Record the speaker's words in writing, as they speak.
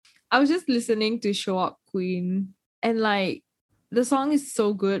I was just listening to Show Up Queen, and like the song is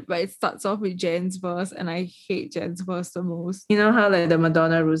so good, but it starts off with Jen's verse, and I hate Jen's verse the most. You know how like the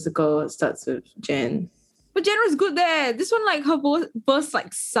Madonna Rusical starts with Jen? But Jen was good there. This one, like her verse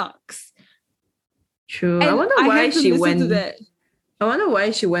like sucks. True. And I wonder I why had to she listen went. to that. I wonder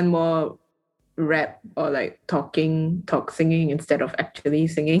why she went more rap or like talk singing instead of actually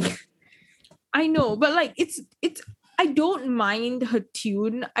singing. I know, but like it's. I don't mind her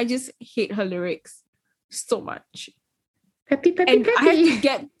tune. I just hate her lyrics so much. Peppy. And I have to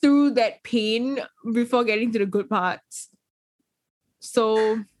get through that pain before getting to the good parts.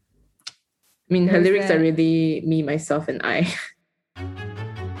 So, I mean, her there's lyrics that. are really me, myself, and I.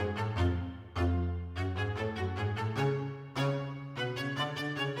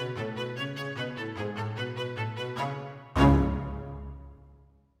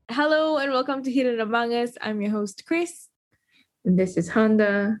 Hello and welcome to Hidden Among Us. I'm your host, Chris. And this is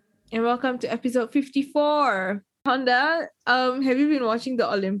Honda. And welcome to episode 54. Honda, have you been watching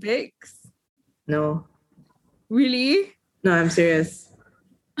the Olympics? No. Really? No, I'm serious.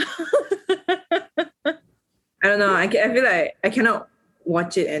 I don't know. I feel like I cannot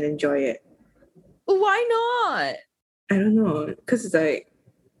watch it and enjoy it. Why not? I don't know. Because it's like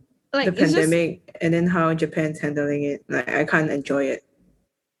the it's pandemic and then how Japan's handling it. Like, I can't enjoy it.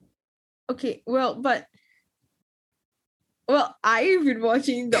 Okay, well, I've been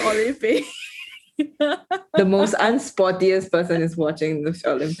watching the Olympics. The most unsportiest person is watching the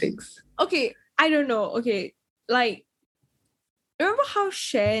Olympics. Okay, I don't know. Okay, like, remember how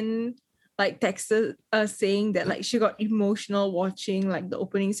Shen like texted us saying that like she got emotional watching like the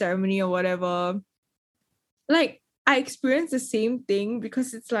opening ceremony or whatever? Like, I experienced the same thing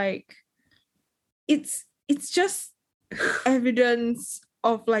because it's like it's just evidence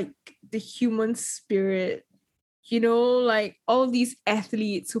of like the human spirit, you know, like all these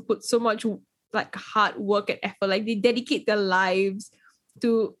athletes who put so much like hard work and effort, like they dedicate their lives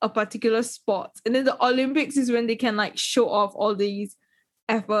to a particular sport, and then the Olympics is when they can like show off all these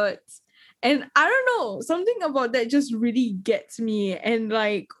efforts. And I don't know, something about that just really gets me, and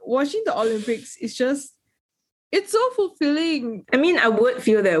like watching the Olympics is just, it's so fulfilling. I mean, I would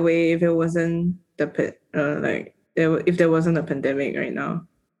feel that way if it wasn't if there wasn't a pandemic right now.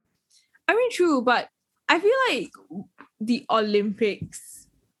 I mean, true, but I feel like the Olympics,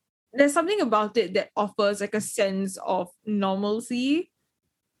 there's something about it that offers like a sense of normalcy.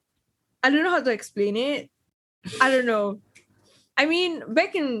 I don't know how to explain it. I don't know. I mean,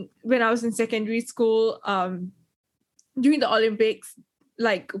 when I was in secondary school, during the Olympics,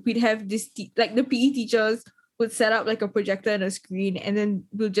 like we'd have this like the PE teachers would set up like a projector and a screen, and then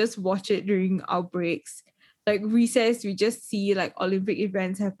we'll just watch it during our breaks. Like recess, we just see like Olympic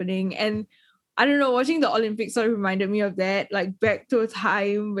events happening. And I don't know, watching the Olympics sort of reminded me of that, like back to a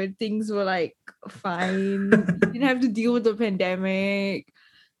time when things were like fine. You didn't have to deal with the pandemic.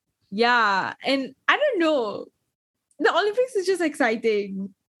 Yeah. And I don't know. The Olympics is just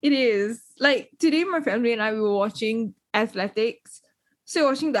exciting. It is. Like today, my family and I, we were watching athletics. So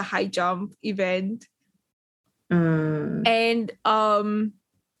watching the high jump event. And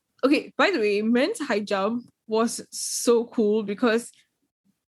okay, by the way, men's high jump was so cool because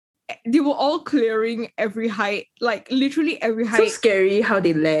they were all clearing every height, like literally every height. So scary how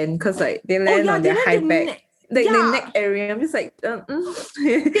they land, because like they land on their high back, like the neck area. I'm just like they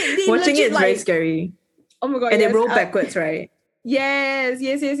watching legit, it's very scary. Oh my god! And they roll backwards, right? Yes.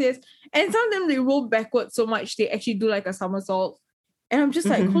 And some of them they roll backwards so much they actually do like a somersault, and I'm just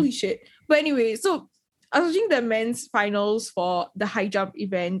like, holy shit. But anyway, so I was watching the men's finals for the high jump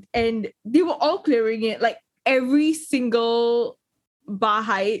event, and they were all clearing it, like every single bar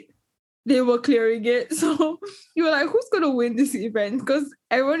height. They were clearing it. So you were like, who's going to win this event? Because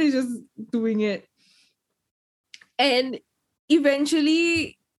everyone is just doing it. And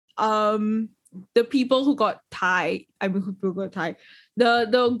eventually, the people who got tied,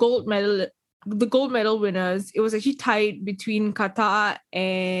 the gold medal winners, it was actually tied between Qatar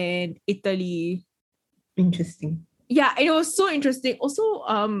and Italy. Interesting. Yeah, and it was so interesting. Also,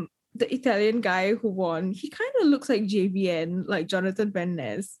 the Italian guy who won, he kind of looks like JVN, like Jonathan Van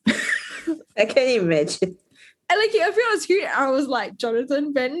Ness. I can't imagine. And like he appeared on screen, I was like,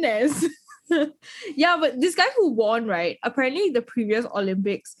 Jonathan Van Ness. Yeah, but this guy who won, right? Apparently, the previous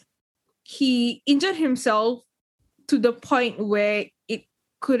Olympics, he injured himself to the point where it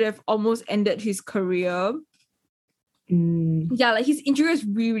could have almost ended his career. Yeah, like his injury was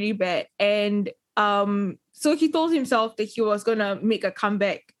really, really bad. And so he told himself that he was gonna make a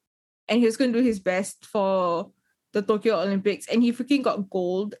comeback and he was gonna do his best for the Tokyo Olympics, and he freaking got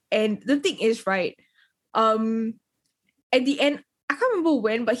gold. And the thing is, right, at the end, I can't remember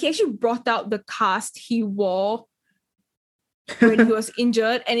when, but he actually brought out the cast he wore when he was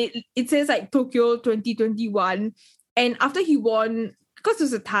injured, and it says like Tokyo 2021. And after he won, because it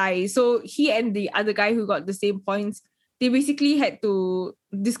was a tie, so he and the other guy who got the same points, they basically had to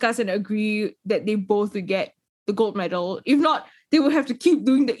discuss and agree that they both would get the gold medal. If not, they would have to keep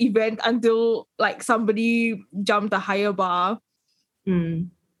doing the event until like somebody jumped a higher bar.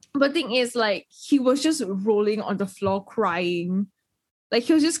 But thing is, like, he was just rolling on the floor crying. Like,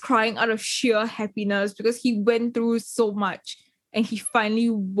 he was just crying out of sheer happiness because he went through so much and he finally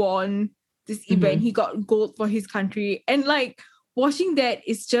won this event. He got gold for his country. And like, watching that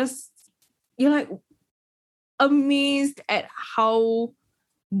is just, you're like amazed at how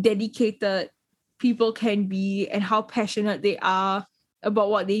dedicated people can be and how passionate they are about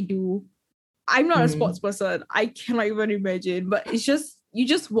what they do. I'm not a sports person. I cannot even imagine, but it's just, you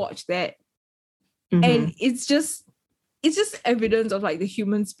just watch that and it's just evidence of like the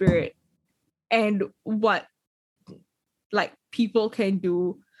human spirit and what like people can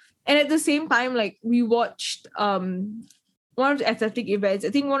do. And at the same time, like, we watched one of the athletic events, I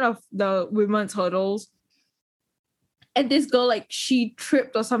think one of the women's hurdles, and this girl, like, she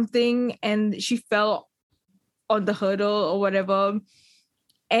tripped or something and she fell on the hurdle or whatever.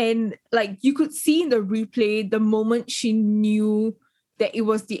 And like, you could see in the replay the moment she knew that it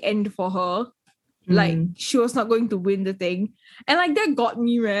was the end for her. Like, she was not going to win the thing. And like, that got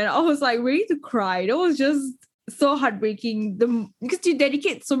me, man. I was like ready to cry. That was just so heartbreaking. Because you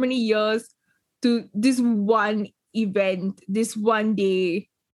dedicate so many years to this one event, this one day.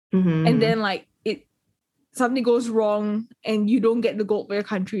 And then like, something goes wrong and you don't get the gold for your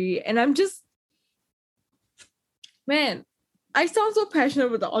country. And I'm just, man, I sound so passionate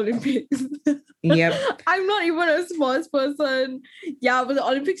about the Olympics. Yep. I'm not even a sports person. Yeah, but the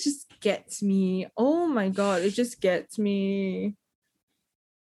Olympics just gets me. Oh my God, it just gets me.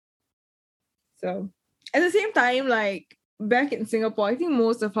 So, at the same time, like, back in Singapore, I think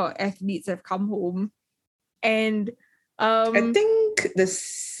most of our athletes have come home. And I think the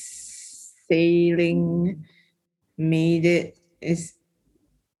sailing made it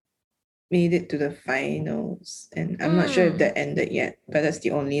to the finals, and I'm not sure if that ended yet, but that's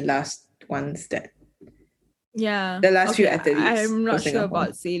the only last ones that the last few athletes I'm not for sure Singapore.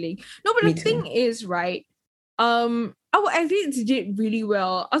 about sailing. No, but Me the too. thing is, right, our athletes did really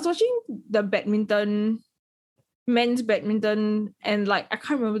well. I was watching the men's badminton, and like, I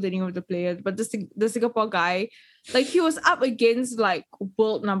can't remember the name of the player, but the Singapore guy, like, he was up against like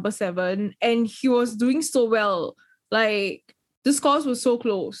world number 7 and he was doing so well. Like, the scores were so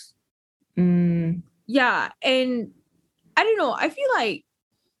close. Yeah, and I don't know, I feel like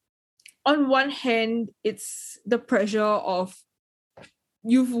on one hand, it's the pressure of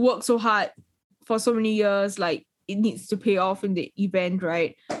you've worked so hard for so many years, like, it needs to pay off in the event,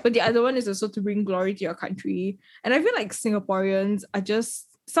 right? But the other one is also to bring glory to your country. And I feel like Singaporeans are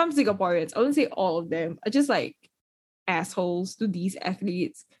just, some Singaporeans, I wouldn't say all of them, are just like assholes to these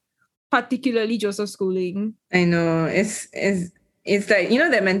athletes, particularly Joseph Schooling. I know, it's like, you know,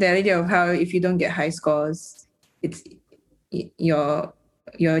 that mentality of how if you don't get high scores, it's your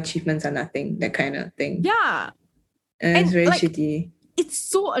achievements are nothing, that kind of thing. Yeah. And it's very like, shitty. It's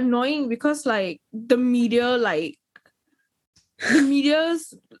so annoying because like the media's,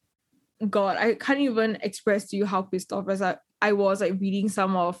 God, I can't even express to you how pissed off as I was like reading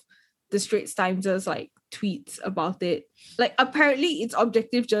some of the Straits Times' like tweets about it. Like, apparently it's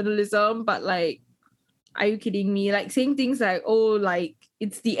objective journalism, but like, are you kidding me? Like, saying things like, oh, like,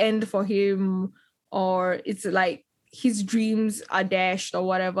 it's the end for him, or it's like his dreams are dashed or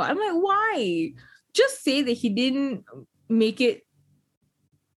whatever. I'm like, why? Just say that he didn't make it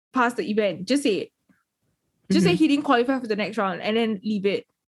past the event. Just say it. Just say he didn't qualify for the next round and then leave it.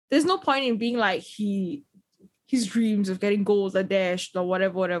 There's no point in being like his dreams of getting goals are dashed or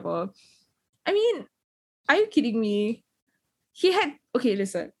whatever. I mean, are you kidding me?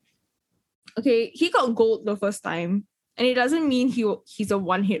 Listen. Okay, he got gold the first time, and it doesn't mean he's a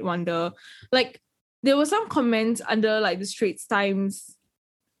one-hit wonder. Like, there were some comments under like the Straits Times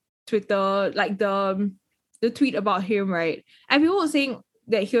Twitter, like the tweet about him, right? And people were saying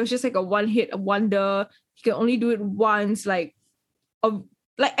that he was just like a one-hit wonder. He can only do it once, like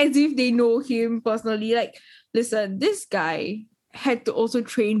as if they know him personally. Like, listen, this guy had to also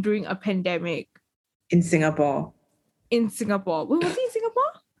train during a pandemic in Singapore. Wait, was he in Singapore?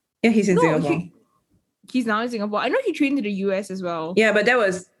 Yeah, he's in Singapore. He's now in Singapore. I know he trained in the US as well. Yeah, but that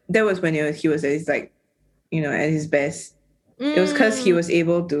was when he was at his, like, you know, at his best. It was because he was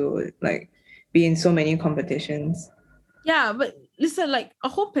able to like be in so many competitions. Yeah, but listen, like, a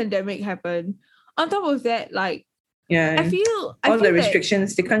whole pandemic happened. On top of that, like, Yeah. I feel all the that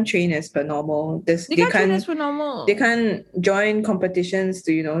restrictions, they can't train as per normal. they can't train as per normal. They can't join competitions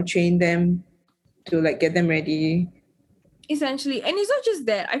to, train them to like get them ready. Essentially. And it's not just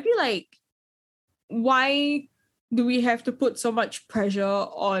that. I feel like, why do we have to put so much pressure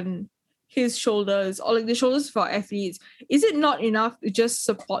on his shoulders, or like the shoulders for athletes? Is it not enough to just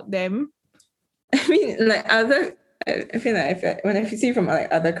support them? I mean, like I feel like when I see from like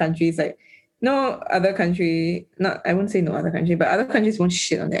other countries, like no other country, not I won't say no other country, but other countries won't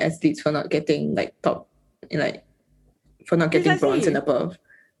shit on their athletes for not getting like top, like for not getting bronze and above.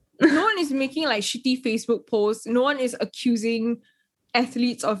 No one is making like shitty Facebook posts. No one is accusing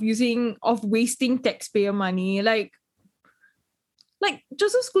athletes of wasting taxpayer money. Like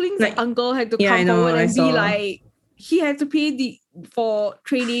Joseph Schooling's uncle had to come forward and be like, he had to pay for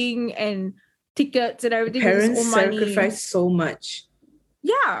training and tickets and everything. Parents with his own money. Sacrifice so much.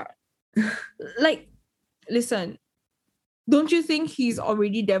 Yeah. Like, listen, don't you think he's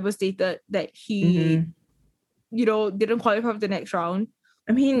already devastated that he, didn't qualify for the next round?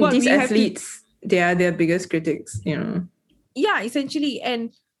 I mean, these athletes, they are their biggest critics, Yeah, essentially.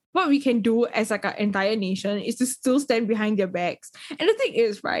 And what we can do as like an entire nation is to still stand behind their backs. And the thing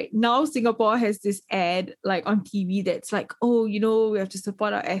is, right, now Singapore has this ad like on TV that's like, oh, we have to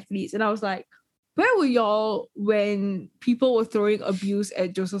support our athletes. And I was like, where were y'all when people were throwing abuse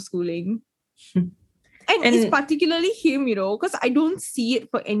at Joseph Schooling? And it's particularly him, because I don't see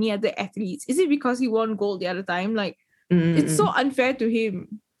it for any other athletes. Is it because he won gold the other time? Like, it's so unfair to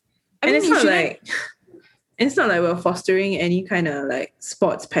him. It's not like we're fostering any kind of like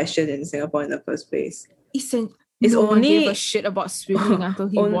sports passion in Singapore in the first place. It's only gave a shit about swimming until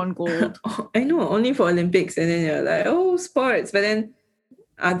he won gold. I know, only for Olympics, and then you're like, oh, sports. But then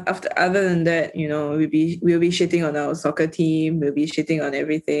other than that, we'll be shitting on our soccer team. We'll be shitting on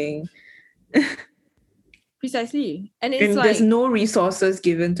everything. Precisely. And it's like, there's no resources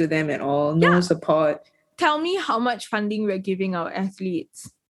given to them at all. No support. Tell me how much funding we're giving our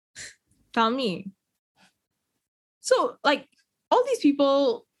athletes. Tell me. So, like, all these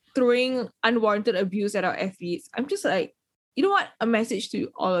people throwing unwarranted abuse at our athletes, I'm just like, you know what? A message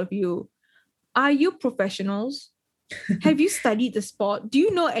to all of you. Are you professionals? Have you studied the sport? Do you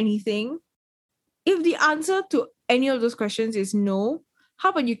know anything? If the answer to any of those questions is no, how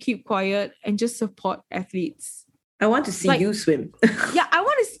about you keep quiet and just support athletes? I want to see you swim. Yeah, I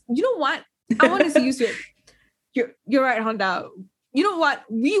want to. You know what? I want to see you swim. You're right, Honda. You know what?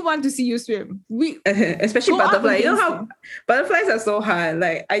 We want to see you swim. Especially butterfly. You know how butterflies are so hard.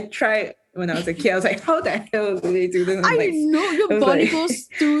 Like, I tried when I was a kid. I was like, how the hell do they do this? I know your body goes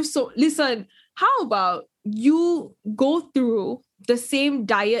through. So listen, how about you go through the same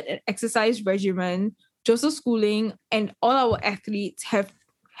diet and exercise regimen Joseph Schooling and all our athletes have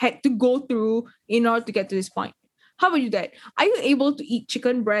had to go through in order to get to this point? How about you that? Are you able to eat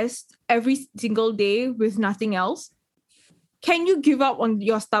chicken breast every single day with nothing else? Can you give up on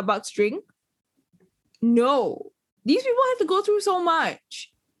your Starbucks drink? No. These people have to go through so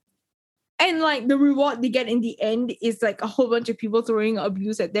much. And like the reward they get in the end is like a whole bunch of people throwing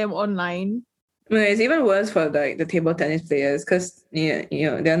abuse at them online. Well, it's even worse for like the table tennis players because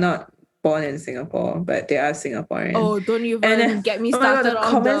they're not born in Singapore, but they are Singaporean. Oh, don't even get me started on the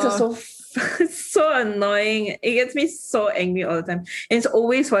comments are so annoying. It gets me so angry all the time. And it's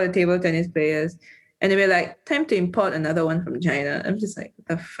always for the table tennis players. And they'll be like, time to import another one from China. I'm just like,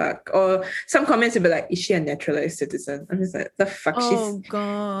 the fuck? Or some comments will be like, is she a naturalized citizen? I'm just like, the fuck?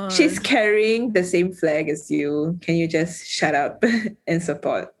 God. She's carrying the same flag as you. Can you just shut up and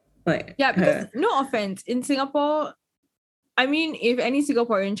support? Like, yeah, because no offense, in Singapore, I mean, if any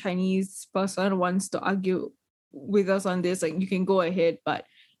Singaporean Chinese person wants to argue with us on this, like, you can go ahead. But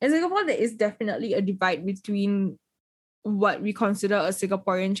in Singapore, there is definitely a divide between what we consider a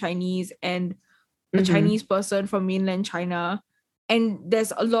Singaporean Chinese and a Chinese person from mainland China. And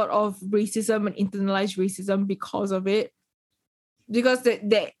there's a lot of racism and internalized racism because of it. Because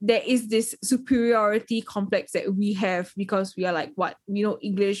there is this superiority complex that we have because we are like,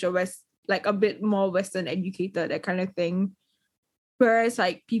 English or West, like a bit more Western educated, that kind of thing. Whereas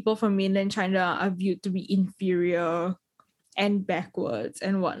like people from mainland China are viewed to be inferior and backwards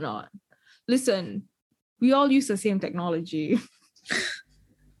and whatnot. Listen, we all use the same technology.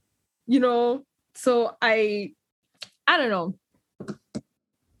 So I don't know.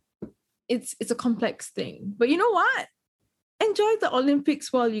 It's a complex thing. But you know what? Enjoy the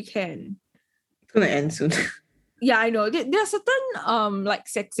Olympics while you can. It's gonna end soon. Yeah, I know. There are certain like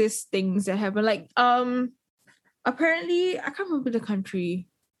sexist things that happen. Like apparently, I can't remember the country.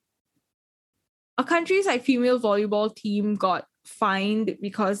 A country's like female volleyball team got fined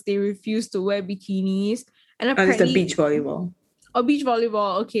because they refused to wear bikinis. And Oh, it's the apparently, beach volleyball. or beach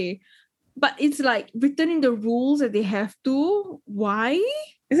volleyball, okay. But it's like written in the rules that they have to. Why?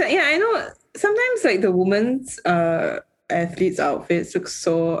 It's like, yeah, I know. Sometimes like the women's athletes' outfits look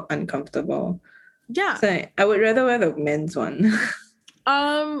so uncomfortable. Yeah. So I would rather wear the men's one.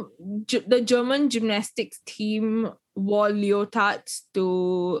 The German gymnastics team wore leotards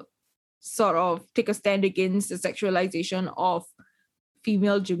to sort of take a stand against the sexualization of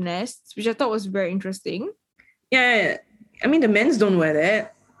female gymnasts, which I thought was very interesting. Yeah, I mean the men's don't wear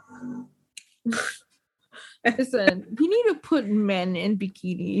that. Listen, we need to put men in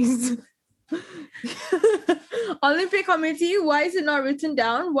bikinis. Olympic Committee, why is it not written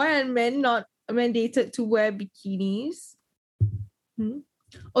down? Why are men not mandated to wear bikinis?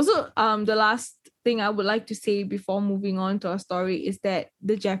 Also, the last thing I would like to say before moving on to our story is that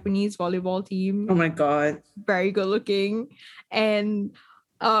the Japanese volleyball team, Oh my god. very good looking, and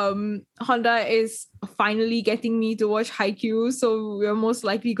Honda is finally getting me to watch Haikyuu, so we're most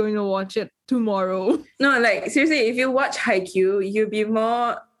likely going to watch it tomorrow. No, like seriously, if you watch Haikyuu, you'll be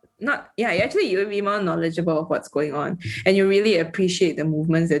more you'll be more knowledgeable of what's going on, and you really appreciate the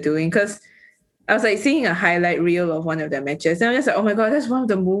movements they're doing. Because I was like seeing a highlight reel of one of their matches, and I'm just like, oh my god, that's one of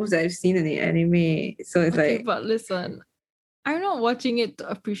the moves I've seen in the anime. So it's Okay, like, but listen, I'm not watching it to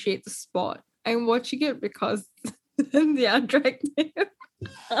appreciate the sport. I'm watching it because they are attractive.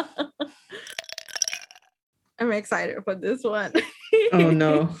 I'm excited for this one. oh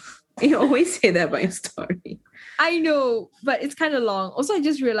no, you always say that about your story. I know, but it's kind of long. Also, I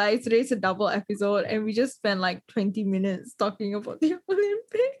just realized today's a double episode and we just spent like 20 minutes talking about the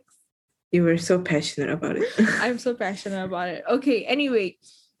Olympics. You were so passionate about it. I'm so passionate about it. Okay, anyway,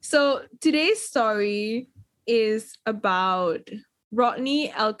 so today's story is about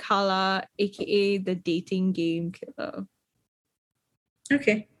Rodney Alcala, aka the dating game killer.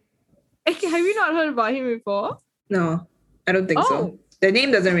 Okay. Okay, have you not heard about him before? No, I don't think so. The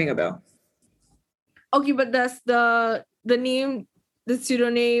name doesn't ring a bell. Okay, but does the name, the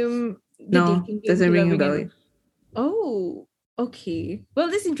pseudonym, No, doesn't ring a bell. Oh, okay. Well,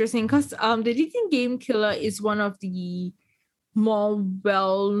 this is interesting because the dating game killer is one of the more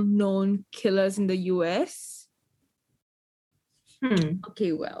well-known killers in the US.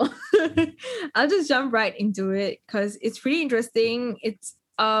 Okay, well, I'll just jump right into it because it's pretty interesting. It's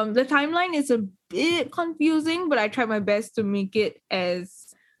the timeline is a bit confusing, but I tried my best to make it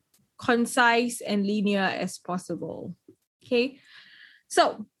as concise and linear as possible. Okay,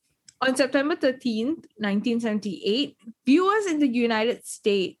 so on September 13th, 1978, viewers in the United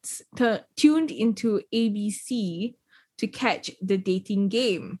States tuned into ABC to catch The Dating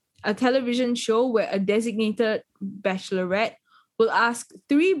Game, a television show where a designated bachelorette will ask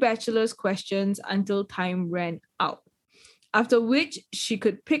 3 bachelors questions until time ran out, after which she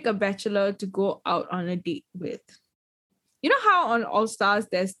could pick a bachelor to go out on a date with. You know how on All Stars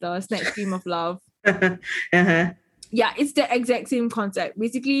there's the Snatch Game of Love? Uh-huh. Yeah, it's the exact same concept.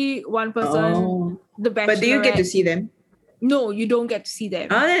 Basically, one person, the bachelorette. But do you get to see them? No, you don't get to see them.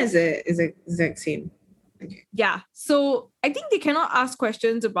 Oh, that is the exact same. Okay. Yeah. So I think they cannot ask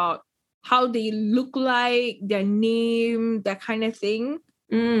questions about how they look like, their name, that kind of thing.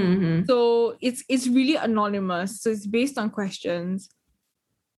 Mm-hmm. So it's really anonymous. So it's based on questions.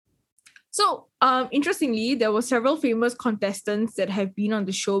 So interestingly, there were several famous contestants that have been on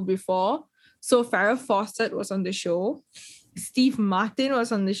the show before. So Farrah Fawcett was on the show. Steve Martin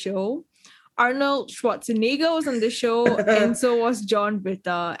was on the show. Arnold Schwarzenegger was on the show. And so was John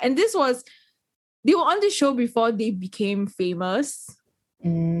Ritter. And they were on the show before they became famous.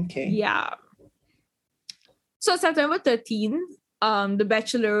 Okay. Yeah. So September 13th, the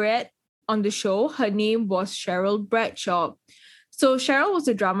bachelorette on the show, her name was Cheryl Bradshaw. So Cheryl was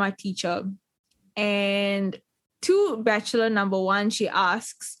a drama teacher. And to bachelor number 1, she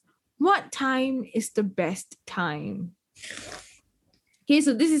asks, what time is the best time? Okay,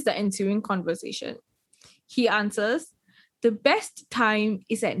 so this is the ensuing conversation. He answers, the best time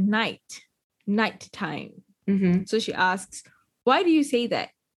is at night time. Mm-hmm. So she asks, why do you say that?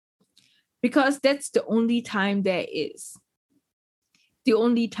 Because that's the only time there is. The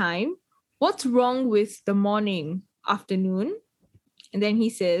only time? What's wrong with the morning, afternoon? And then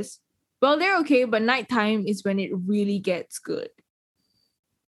he says, well, they're okay, but nighttime is when it really gets good.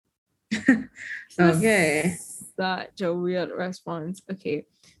 Okay. Such a weird response. Okay.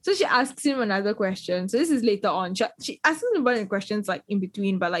 So she asks him another question. So this is later on. She asks him a bunch of questions like in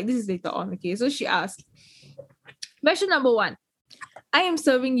between, but like this is later on. Okay. So she asks, question number 1. I am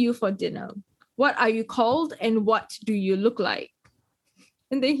serving you for dinner. What are you called and what do you look like?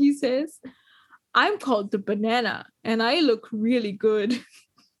 And then he says, I'm called the banana and I look really good.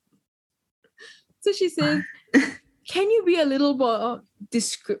 So she says, can you be a little more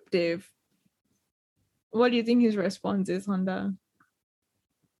descriptive? What do you think his response is, Honda?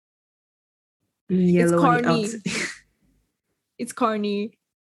 Yellow corny. outside. It's corny.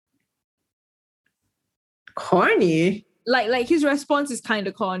 Corny? Like his response is kind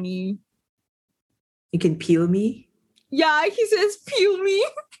of corny. You can peel me? Yeah, he says, peel me.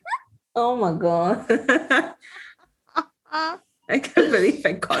 Oh my god. I can't believe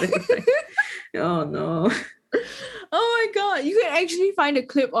I got it right. Oh no. Oh my god. You can actually find a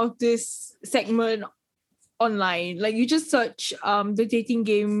clip of this segment online. Like you just search the dating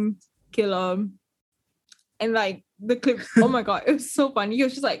game killer and like the clip, oh my god, it was so funny. He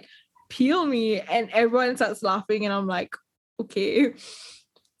was just like, peel me, and everyone starts laughing, and I'm like, okay.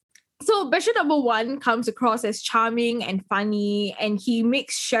 So Bachelor number one comes across as charming and funny, and he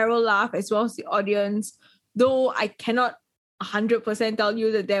makes Cheryl laugh as well as the audience. Though I cannot 100% tell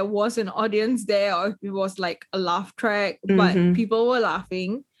you that there was an audience there or if it was like a laugh track, but people were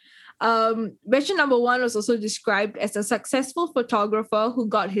laughing. Bachelor number one was also described as a successful photographer who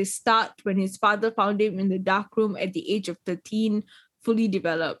got his start when his father found him in the darkroom at the age of 13, fully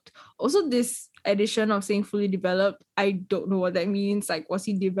developed. Also, this addition of saying fully developed, I don't know what that means. Like, was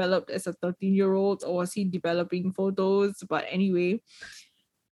he developed as a 13-year-old or was he developing photos? But anyway,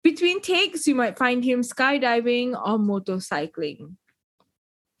 between takes, you might find him skydiving or motorcycling.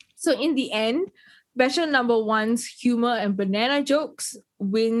 So in the end, Bachelor number one's humor and banana jokes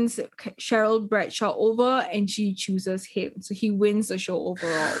wins Cheryl Bradshaw over, and she chooses him. So he wins the show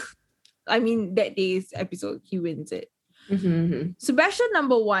overall. I mean, that day's episode, he wins it. So Bachelor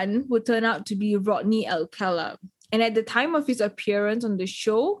number one would turn out to be Rodney Alcala. And at the time of his appearance on the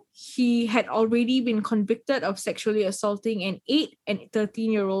show, he had already been convicted of sexually assaulting an 8 and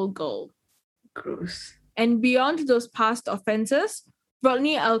 13-year-old girl. Gross. And beyond those past offenses,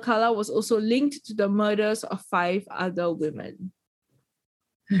 Rodney Alcala was also linked to the murders of 5 other women.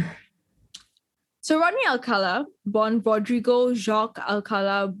 So Rodney Alcala, born Rodrigo Jacques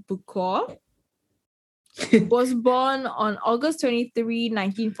Alcala Bucor, was born on August 23,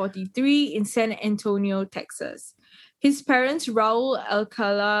 1943 in San Antonio, Texas. His parents, Raul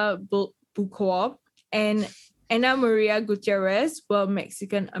Alcala Bucor and Ana Maria Gutierrez, were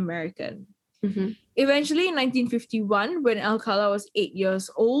Mexican-American. Eventually, in 1951, when Alcala was 8 years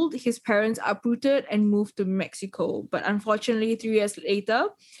old, his parents uprooted and moved to Mexico. But unfortunately, 3 years later,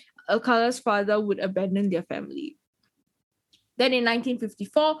 Alcala's father would abandon their family. Then in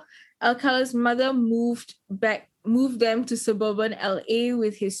 1954, Alcala's mother moved them to suburban LA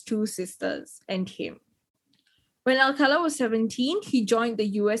with his 2 sisters and him. When Alcala was 17, he joined the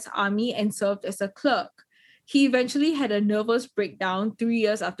US Army and served as a clerk. He eventually had a nervous breakdown 3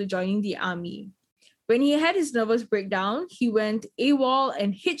 years after joining the army. When he had his nervous breakdown, he went AWOL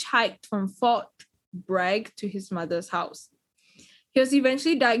and hitchhiked from Fort Bragg to his mother's house. He was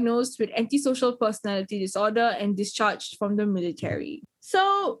eventually diagnosed with antisocial personality disorder and discharged from the military.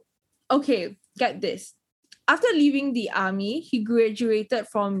 So, okay, get this. After leaving the army, he graduated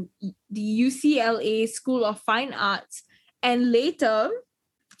from the UCLA School of Fine Arts and later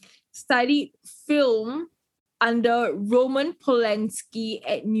studied film under Roman Polanski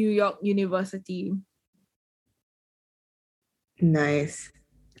at New York University. Nice.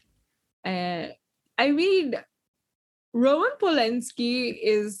 I mean, Roman Polanski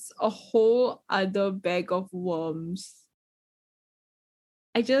is a whole other bag of worms.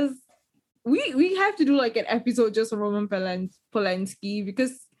 We have to do like an episode just on Roman Polanski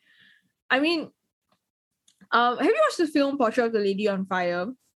because, I mean, have you watched the film Portrait of the Lady on Fire?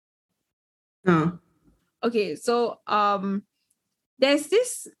 No. Okay, so there's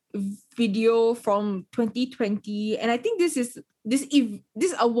this video from 2020, and I think this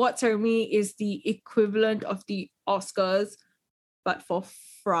award ceremony is the equivalent of the Oscars, but for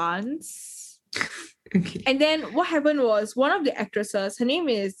France. Okay. And then what happened was one of the actresses, her name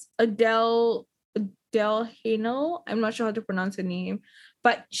is Adele Haenel. I'm not sure how to pronounce her name,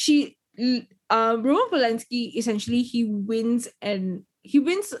 but Roman Polanski, essentially he wins an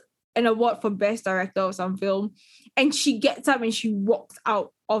award for best director of some film, and she gets up and she walks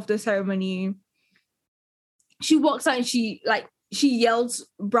out of the ceremony. She walks out and she yells,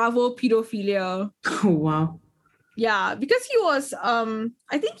 "Bravo, pedophilia!" Oh wow. Yeah, because he was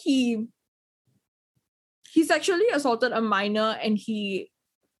I think he sexually assaulted a minor and he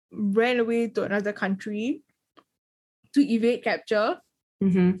ran away to another country to evade capture.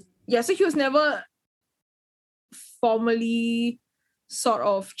 Yeah, so he was never formally sort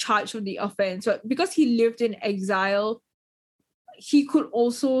of charged with the offense, but because he lived in exile, he could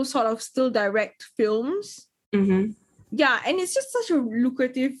also sort of still direct films. Yeah, and it's just such a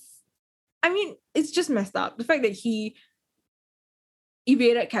lucrative I mean, it's just messed up. The fact that he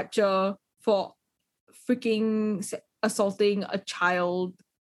evaded capture for freaking assaulting a child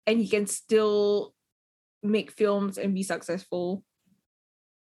and he can still make films and be successful.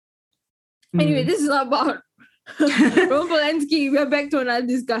 Anyway, this is not about Roman Polanski. We're back to another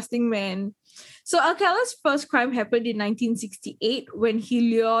disgusting man. So Alcala's first crime happened in 1968 when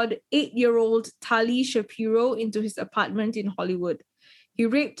he lured 8-year-old Tali Shapiro into his apartment in Hollywood. He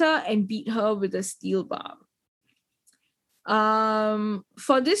raped her and beat her with a steel bar.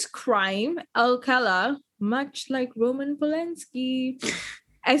 For this crime, Alcala, much like Roman Polanski,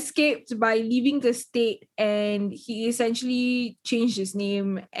 escaped by leaving the state, and he essentially changed his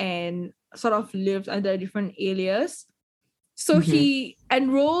name and sort of lived under a different alias. So he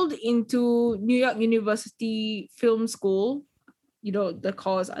enrolled into New York University Film School, the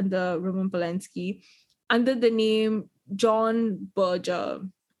course under Roman Polanski, under the name John Berger.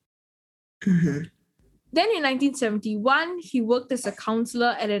 Then in 1971, he worked as a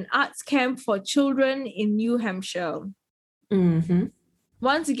counselor at an arts camp for children in New Hampshire.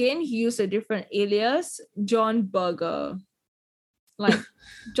 Once again, he used a different alias, John Berger. Like,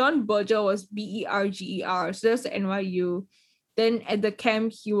 John Berger was Berger, so that's the NYU. Then at the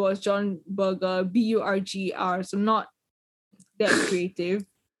camp, he was John Berger, Burger, so not that creative.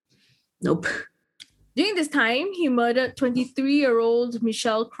 Nope. During this time, he murdered 23-year-old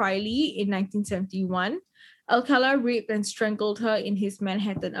Michelle Criley in 1971. Alcala raped and strangled her in his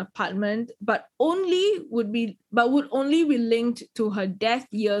Manhattan apartment, but would only be linked to her death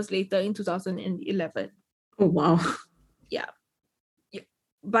years later in 2011. Oh wow. Yeah.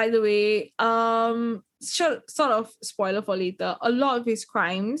 By the way, sort of spoiler for later, a lot of his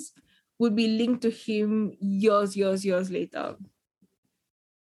crimes would be linked to him years later.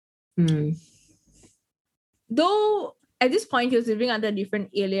 Though at this point he was living under a different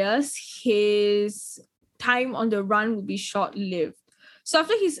alias, his time on the run would be short-lived. So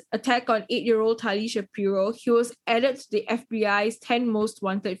after his attack on 8-year-old Tali Shapiro, he was added to the FBI's 10 most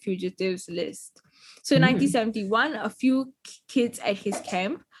wanted fugitives list. So in 1971, a few kids at his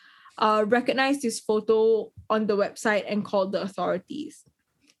camp recognized his photo on the website and called the authorities.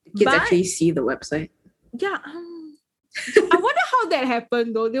 Kids actually see the website. Yeah. I wonder how that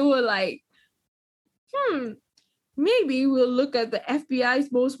happened though. They were like, maybe we'll look at the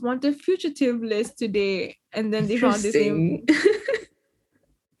FBI's most wanted fugitive list today. And then they found this name.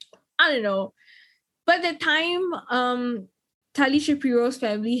 I don't know. But at the time, Tali Shapiro's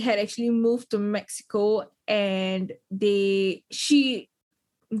family had actually moved to Mexico, and the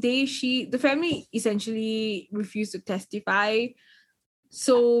family essentially refused to testify.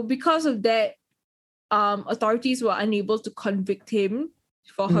 So because of that, authorities were unable to convict him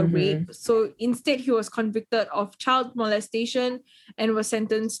for her rape. So instead, he was convicted of child molestation and was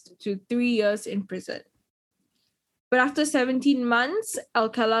sentenced to 3 years in prison. But after 17 months,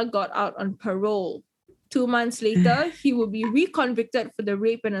 Alcala got out on parole. 2 months later, he would be reconvicted for the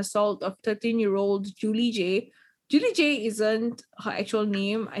rape and assault of 13-year-old Julie J. Julie J isn't her actual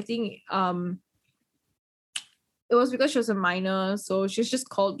name. I think it was because she was a minor, so she's just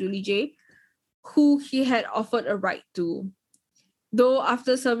called Julie J, who he had offered a ride to. Though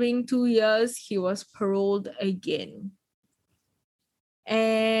after serving 2 years, he was paroled again.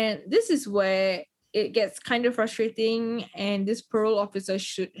 And this is where it gets kind of frustrating, and this parole officer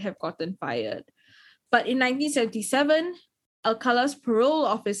should have gotten fired. But in 1977, Alcala's parole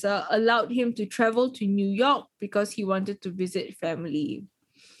officer allowed him to travel to New York because he wanted to visit family.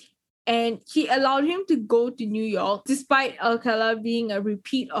 And he allowed him to go to New York despite Alcala being a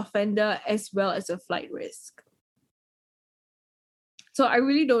repeat offender as well as a flight risk. So I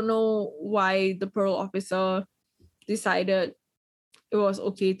really don't know why the parole officer decided it was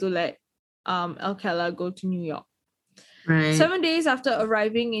okay to let Alcala go to New York. Right. 7 days after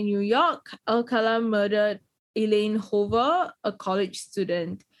arriving in New York, Alcala murdered Elaine Hoover, a college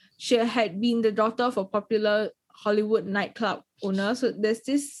student. She had been the daughter of a popular Hollywood nightclub owner. So there's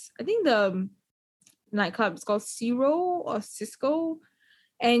this, I think the nightclub is called Zero or Cisco.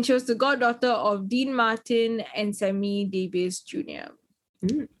 And she was the goddaughter of Dean Martin and Sammy Davis Jr.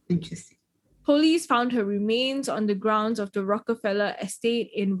 Interesting. Police found her remains on the grounds of the Rockefeller Estate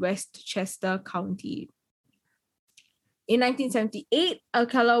in Westchester County. In 1978,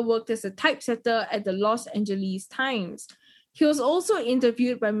 Alcala worked as a typesetter at the Los Angeles Times. He was also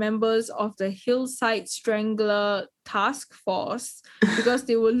interviewed by members of the Hillside Strangler Task Force because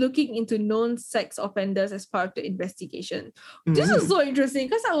they were looking into known sex offenders as part of the investigation. This is so interesting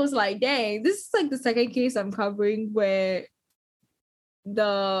because I was like, dang, this is like the second case I'm covering where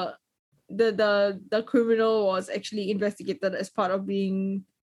the criminal was actually investigated as part of being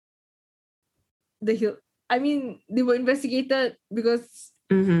the hill. I mean, they were investigated because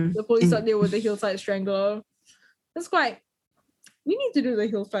the police thought they were the Hillside Strangler. That's quite. We need to do the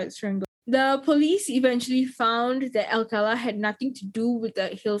Hillside Strangler. The police eventually found that Alcala had nothing to do with the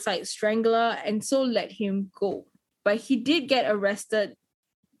Hillside Strangler and so let him go. But he did get arrested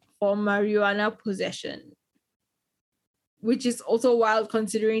for marijuana possession, which is also wild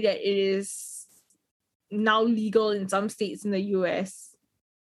considering that it is now legal in some states in the US.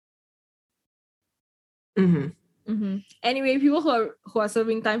 Anyway, people who are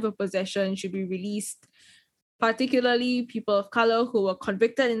serving time for possession should be released, particularly people of color who were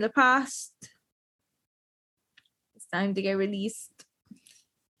convicted in the past. It's time to get released.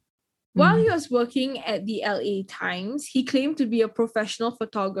 While he was working at the LA Times, he claimed to be a professional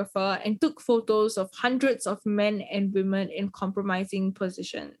photographer and took photos of hundreds of men and women in compromising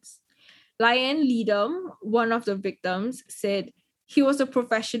positions. Liane Leadham, one of the victims, said he was a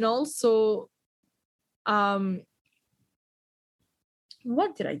professional, so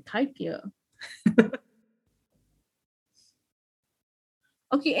what did I type here?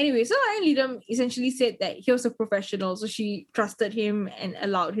 Okay, anyway, so Liane Leadham essentially said that he was a professional, so she trusted him and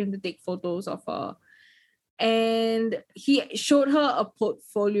allowed him to take photos of her. And he showed her a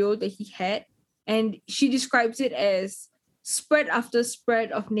portfolio that he had, and she describes it as spread after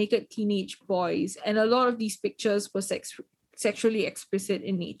spread of naked teenage boys, and a lot of these pictures were sexually explicit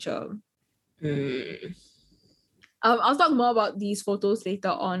in nature. I'll talk more about these photos later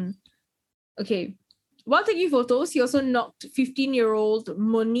on. Okay. While taking photos, he also knocked 15-year-old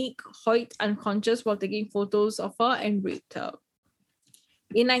Monique Hoyt unconscious while taking photos of her and raped her.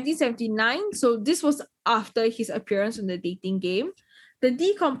 In 1979, so this was after his appearance in the dating game, the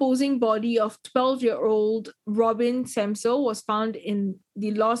decomposing body of 12-year-old Robin Samso was found in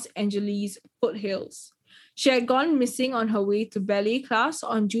the Los Angeles foothills. She had gone missing on her way to ballet class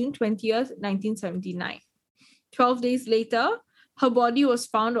on June 20th, 1979. 12 days later, her body was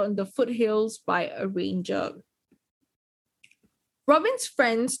found on the foothills by a ranger. Robin's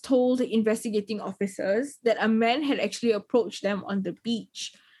friends told investigating officers that a man had actually approached them on the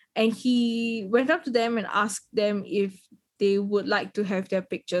beach, and he went up to them and asked them if they would like to have their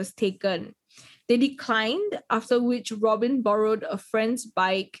pictures taken. They declined, after which Robin borrowed a friend's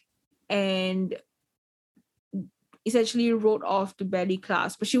bike and essentially rode off to ballet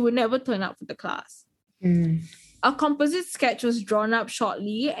class, but she would never turn up for the class. A composite sketch was drawn up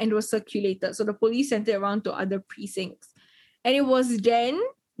shortly and was circulated, so the police sent it around to other precincts. And it was then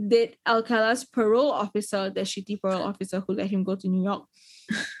that Alcala's parole officer, the shitty parole officer who let him go to New York,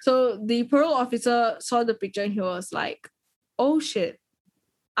 so the parole officer saw the picture and he was like, oh shit,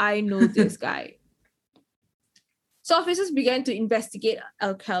 I know this guy. So officers began to investigate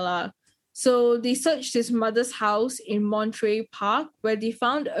Alcala. So they searched his mother's house in Monterey Park, where they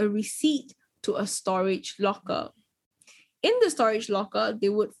found a receipt to a storage locker. In the storage locker, they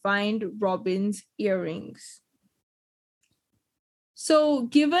would find Robin's earrings. So,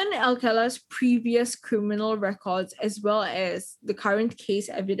 given Alcala's previous criminal records as well as the current case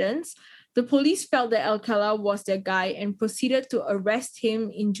evidence, the police felt that Alcala was their guy and proceeded to arrest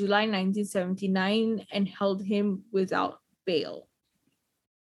him in July 1979 and held him without bail.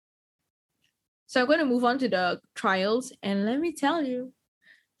 So I'm going to move on to the trials, and let me tell you,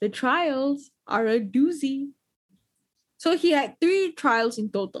 the trials are a doozy. So he had 3 trials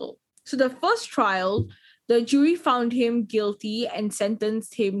in total. So the first trial, the jury found him guilty and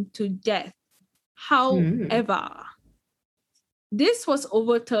sentenced him to death. However, this was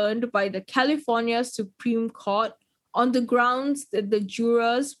overturned by the California Supreme Court on the grounds that the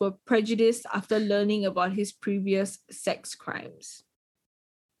jurors were prejudiced after learning about his previous sex crimes.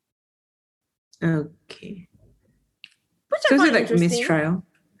 Okay. Which So I is find it like interesting. mistrial?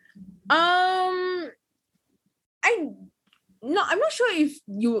 I'm not sure if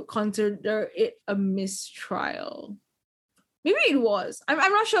you would consider it a mistrial. Maybe it was. I'm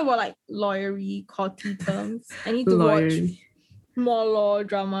not sure about like lawyery, courty terms. I need to watch more law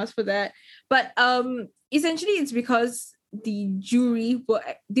dramas for that. But essentially it's because the jury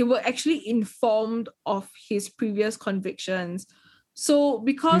were actually informed of his previous convictions. So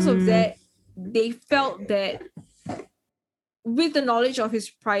because of that, they felt that with the knowledge of his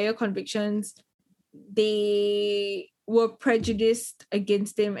prior convictions, they were prejudiced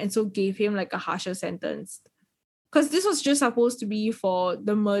against him and so gave him like a harsher sentence. Because this was just supposed to be for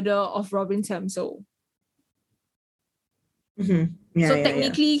the murder of Robin Samso. So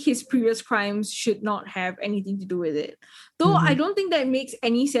technically, his previous crimes should not have anything to do with it. Though I don't think that makes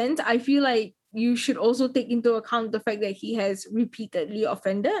any sense. I feel like you should also take into account the fact that he has repeatedly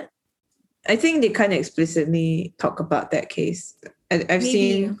offended. I think they kind of explicitly talk about that case. I've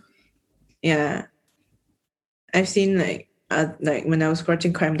seen, I've seen like when I was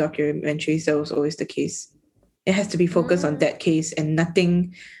watching crime documentaries, that was always the case. It has to be focused on that case, and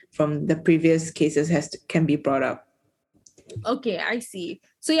nothing from the previous cases can be brought up. Okay, I see.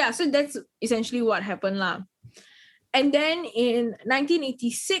 So yeah, so that's essentially what happened lah. And then in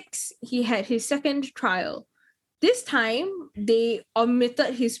 1986, he had his second trial. This time, they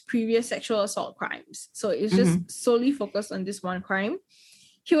omitted his previous sexual assault crimes. So it's just solely focused on this one crime.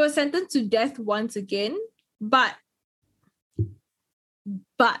 He was sentenced to death once again, but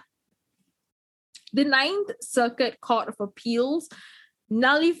the Ninth Circuit Court of Appeals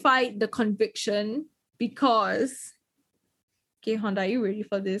nullified the conviction because... Okay, Honda, are you ready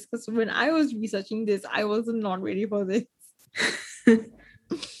for this? Because when I was researching this, I was not ready for this.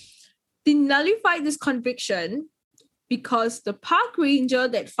 They nullified this conviction because the park ranger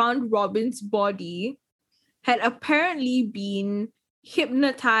that found Robin's body had apparently been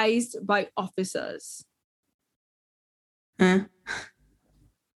hypnotized by officers. Huh?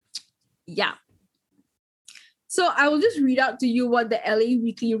 Yeah. So I will just read out to you what the LA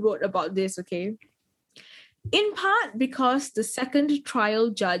Weekly wrote about this, okay? In part because the second trial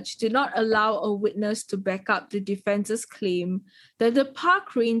judge did not allow a witness to back up the defense's claim that the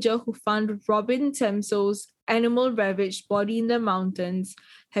park ranger who found Robin Samso's animal-ravaged body in the mountains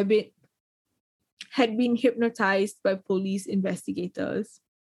had been hypnotized by police investigators.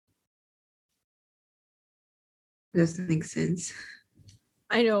 Doesn't make sense.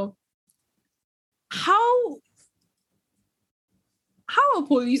 I know. How are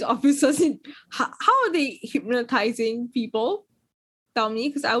police officers how are they hypnotizing people? Tell me,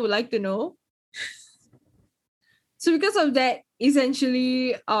 because I would like to know. So because of that,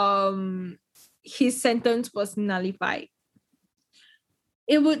 essentially, his sentence was nullified.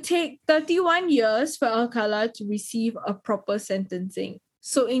 It would take 31 years for Alcala to receive a proper sentencing.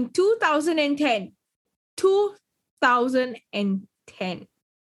 So in 2010,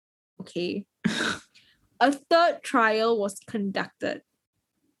 okay, a third trial was conducted.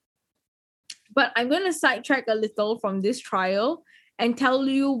 But I'm going to sidetrack a little from this trial and tell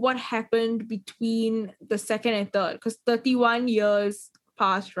you what happened between the second and third, because 31 years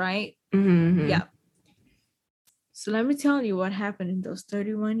passed, right? Mm-hmm. Yeah. So let me tell you what happened in those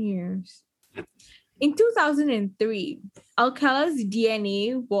 31 years. In 2003, Alcala's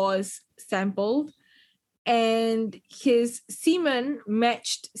DNA was sampled and his semen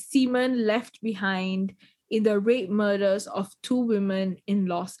matched semen left behind in the rape murders of 2 women in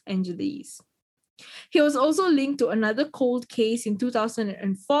Los Angeles. He was also linked to another cold case in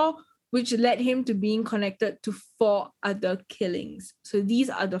 2004, which led him to being connected to 4 other killings. So these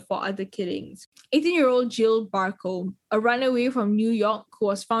are the 4 other killings. 18-year-old Jill Barco, a runaway from New York who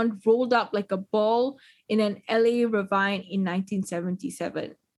was found rolled up like a ball in an LA ravine in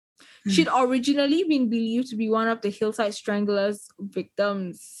 1977. She'd originally been believed to be one of the Hillside Stranglers'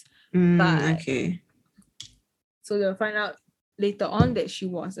 victims. Okay. So they'll find out later on that she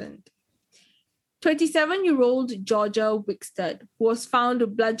wasn't. 27-year-old Georgia Wickstead, who was found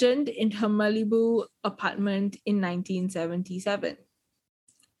bludgeoned in her Malibu apartment in 1977.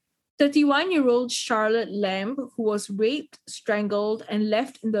 31-year-old Charlotte Lamb, who was raped, strangled, and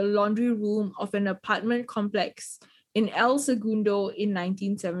left in the laundry room of an apartment complex in El Segundo in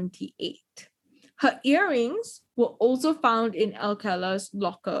 1978. Her earrings were also found in Alcala's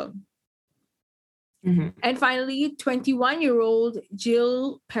locker. And finally, 21-year-old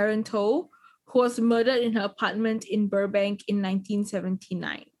Jill Parento, who was murdered in her apartment in Burbank in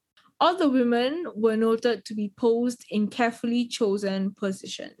 1979. All the women were noted to be posed in carefully chosen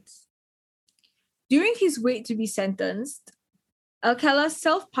positions. During his wait to be sentenced, Alcala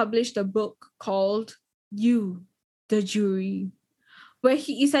self-published a book called You, the Jury, where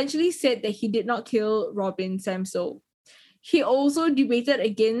he essentially said that he did not kill Robin Samso. He also debated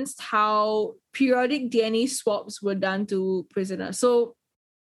against how periodic DNA swabs were done to prisoners. So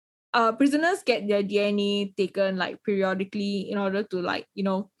prisoners get their DNA taken like periodically in order to like, you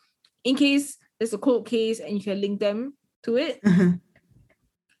know, in case there's a cold case and you can link them to it.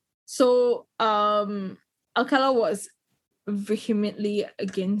 So Alcala was vehemently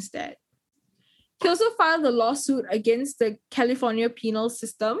against that. He also filed a lawsuit against the California penal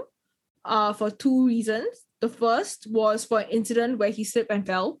system for 2 reasons. The first was for an incident where he slipped and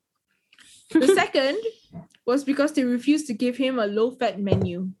fell. The second was because they refused to give him a low-fat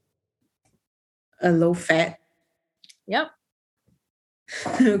menu. A low-fat? Yep.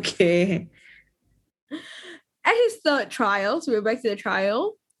 Okay. At his third trial, so we're back to the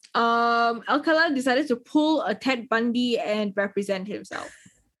trial, Alcala decided to pull a Ted Bundy and represent himself.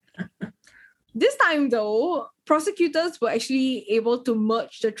 This time, though, prosecutors were actually able to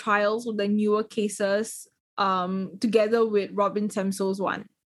merge the trials with the newer cases together with Robin Semsel's one.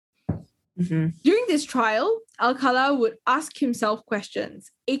 Mm-hmm. During this trial, Alcala would ask himself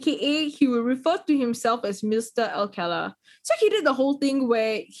questions, aka he would refer to himself as Mr. Alcala. So he did the whole thing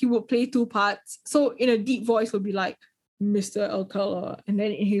where he would play two parts. So in a deep voice would be like, Mr. Alcala, and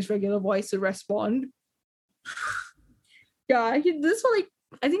then in his regular voice to respond. Yeah, this was like,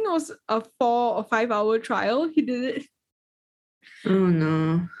 I think it was a 4 or 5 hour trial. He did it. Oh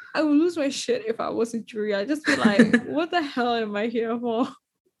no. I would lose my shit if I was a jury. I'd just be like, what the hell am I here for?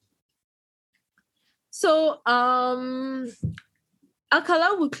 So, Alcala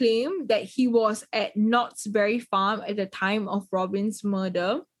would claim that he was at Knott's Berry Farm at the time of Robin's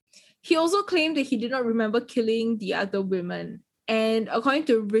murder. He also claimed that he did not remember killing the other women. And according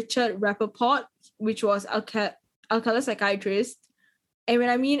to Richard Rappaport, which was Alcala's psychiatrist, and when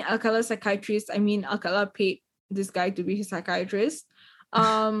I mean Alcala's psychiatrist, I mean Alcala paid this guy to be his psychiatrist.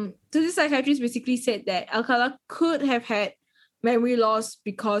 So this psychiatrist basically said that Alcala could have had memory loss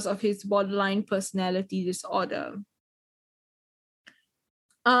because of his borderline personality disorder.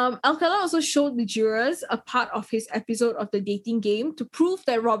 Alcala also showed the jurors a part of his episode of the dating game to prove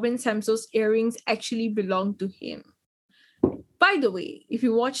that Robin Semsel's earrings actually belonged to him. By the way, if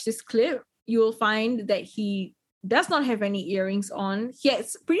you watch this clip, you will find that he does not have any earrings on. He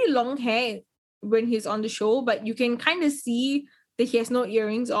has pretty long hair when he's on the show, but you can kind of see that he has no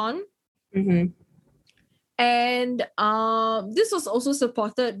earrings on. Mm-hmm. And this was also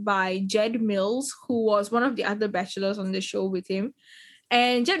supported by Jed Mills, who was one of the other bachelors on the show with him.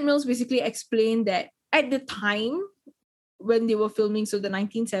 And Jed Mills basically explained that at the time when they were filming, so the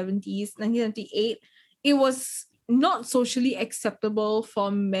 1970s, 1978, it was not socially acceptable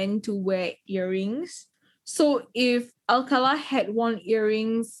for men to wear earrings. So if Alcala had worn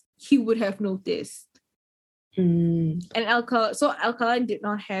earrings, he would have noticed. Mm. And Alcala did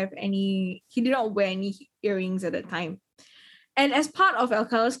not have any, he did not wear any earrings at the time. And as part of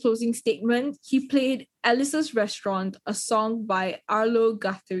Alcala's closing statement, he played Alice's Restaurant, a song by Arlo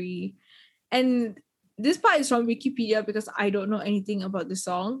Guthrie. And this part is from Wikipedia because I don't know anything about the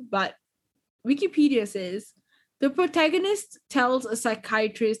song, but Wikipedia says, the protagonist tells a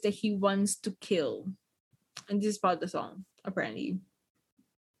psychiatrist that he wants to kill. And this is part of the song, apparently.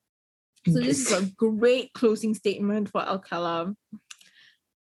 So this is a great closing statement for Alcala.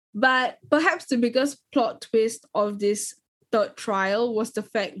 But perhaps the biggest plot twist of this third trial was the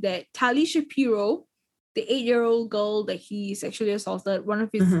fact that Tali Shapiro, the 8-year-old girl that he sexually assaulted, one of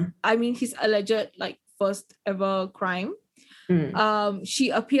his, his alleged first ever crime, she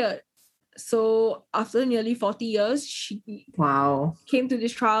appeared. So after nearly 40 years, she came to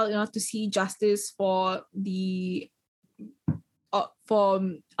this trial in order to see justice for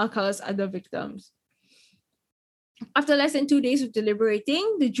Alcala's other victims. After less than 2 days of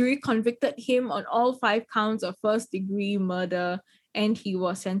deliberating, the jury convicted him on all 5 counts of first-degree murder, and he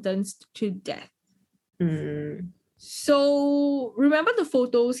was sentenced to death. So remember the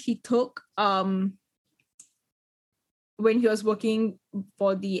photos he took when he was working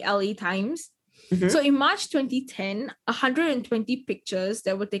for the LA Times? So in March 2010, 120 pictures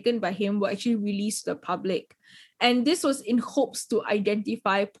that were taken by him were actually released to the public. And this was in hopes to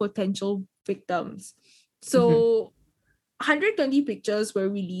identify potential victims. So 120 pictures were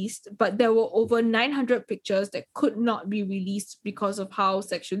released, but there were over 900 pictures that could not be released because of how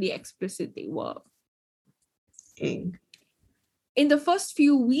sexually explicit they were. In the first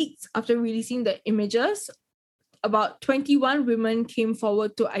few weeks after releasing the images, about 21 women came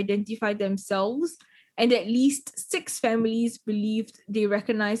forward to identify themselves, and at least 6 families believed they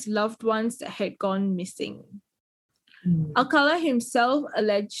recognized loved ones that had gone missing. Alcala himself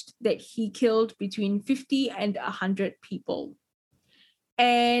alleged that he killed between 50 and 100 people.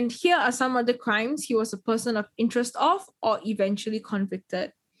 And here are some other crimes he was a person of interest of or eventually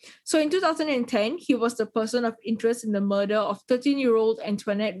convicted. So in 2010, he was the person of interest in the murder of 13-year-old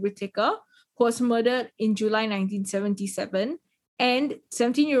Antoinette Whitaker, who was murdered in July 1977, and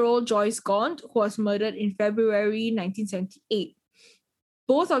 17-year-old Joyce Gaunt, who was murdered in February 1978.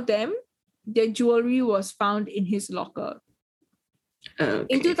 Both of them, their jewelry was found in his locker. Okay.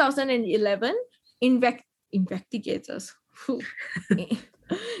 In 2011,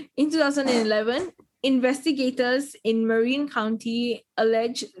 investigators in Marin County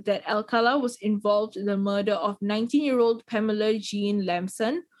alleged that Alcala was involved in the murder of 19-year-old Pamela Jean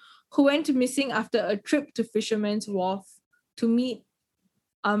Lamson, who went missing after a trip to Fisherman's Wharf to meet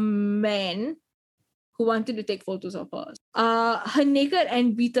a man who wanted to take photos of her. Her naked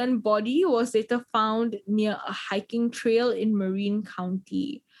and beaten body was later found near a hiking trail in Marin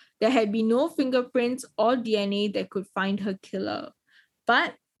County. There had been no fingerprints or DNA that could find her killer.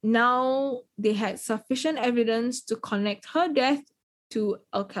 But now they had sufficient evidence to connect her death to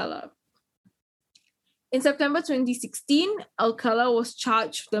Alcala. In September 2016, Alcala was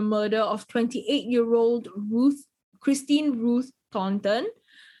charged with the murder of 28-year-old Christine Ruth Thornton.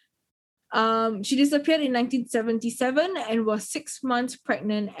 She disappeared in 1977 and was 6 months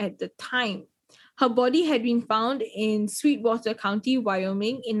pregnant at the time. Her body had been found in Sweetwater County,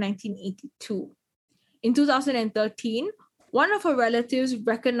 Wyoming in 1982. In 2013, one of her relatives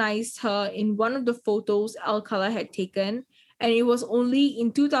recognized her in one of the photos Alcala had taken, and it was only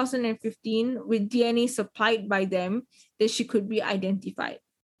in 2015, with DNA supplied by them, that she could be identified.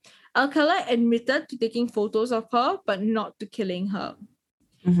 Alcala admitted to taking photos of her, but not to killing her.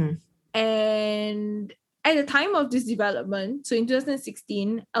 Mm-hmm. And at the time of this development, so in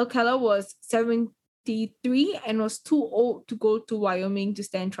 2016, Alcala was 73 and was too old to go to Wyoming to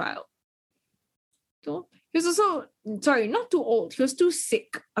stand trial. So he was also, not too old. He was too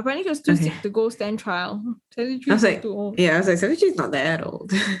sick. Apparently, he was too sick to go stand trial. 73 is too old. Yeah, I was like, 73 is not that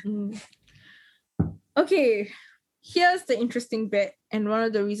old. Okay, here's the interesting bit and one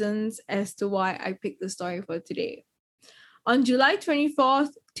of the reasons as to why I picked the story for today. On July 24th,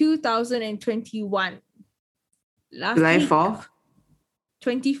 2021. July 4th?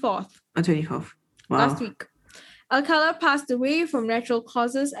 24th. Oh, 24th. Wow. Last week. Alcala passed away from natural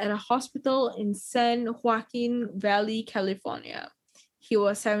causes at a hospital in San Joaquin Valley, California. He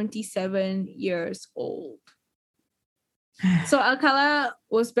was 77 years old. So Alcala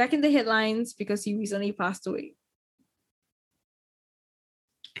was back in the headlines because he recently passed away.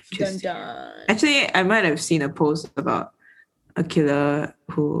 Dun, dun. Actually, I might have seen a post about a killer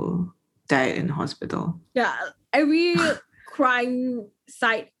who died in hospital. Yeah, every crime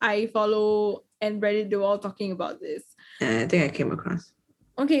site I follow and Reddit, they were all talking about this. I think I came across.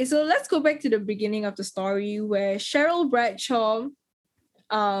 Okay, so let's go back to the beginning of the story where Cheryl Bradshaw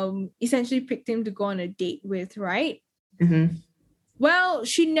essentially picked him to go on a date with, right? Mm-hmm. Well,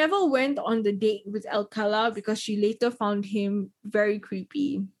 she never went on the date with Alcala because she later found him very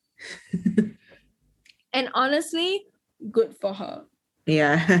creepy. And honestly, good for her.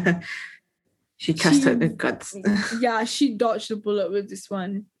 Yeah. She trusted the guts. Yeah, she dodged the bullet with this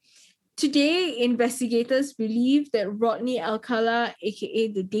one. Today, investigators believe that Rodney Alcala, aka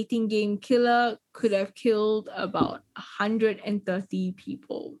the dating game killer, could have killed about 130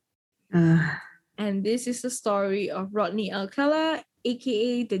 people. And this is the story of Rodney Alcala,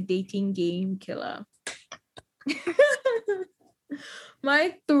 aka the dating game killer.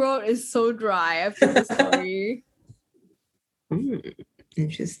 My throat is so dry after the story.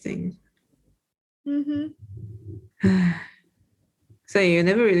 Interesting. Mm-hmm. So you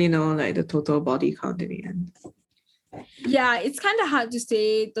never really know like the total body count in the end. Yeah, it's kind of hard to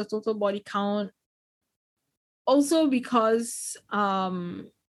say the total body count. Also because it's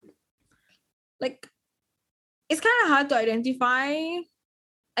kind of hard to identify.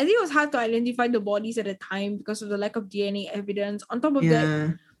 I think it was hard to identify the bodies at the time because of the lack of DNA evidence. On top of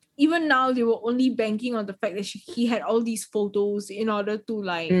that, even now they were only banking on the fact that he had all these photos in order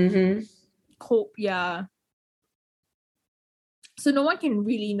to cope. Yeah. So no one can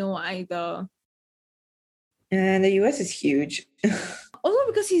really know either. And the US is huge. Also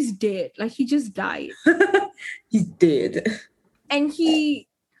because he's dead. Like he just died. He's dead. And he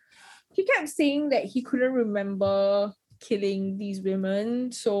kept saying that he couldn't remember killing these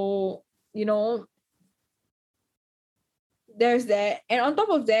women. So, there's that. And on top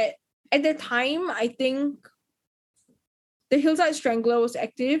of that, at the time, I think the Hillside Strangler was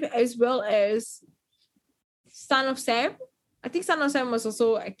active, as well as Son of Sam. I think Son of Sam was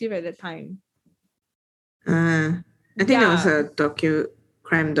also active at the time. I think there was a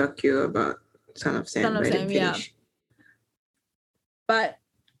crime docu about Son of Sam. Yeah. But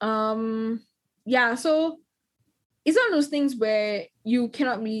so it's one of those things where you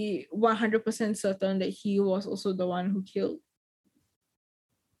cannot be 100% certain that he was also the one who killed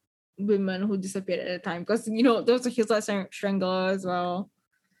women who disappeared at the time, because there was a Hillside Strangler as well.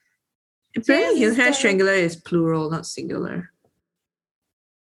 Apparently, Hillside Strangler is plural, not singular.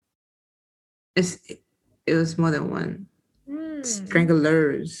 It was more than one.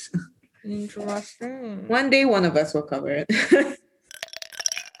 Stranglers. Interesting. One day, one of us will cover it.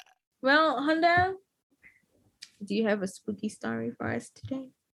 Well, Honda, do you have a spooky story for us today?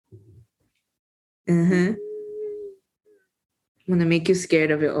 I'm gonna make you scared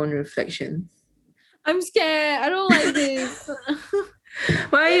of your own reflection. I'm scared. I don't like this.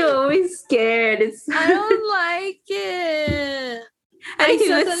 Why are you always scared? I don't like it. I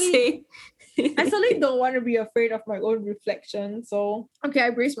certainly don't want to be afraid of my own reflection. So, okay,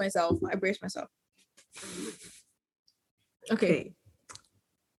 I brace myself. Okay.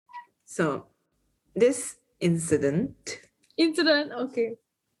 So this incident, Okay.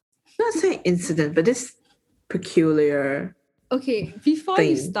 not saying incident, but this peculiar Okay, before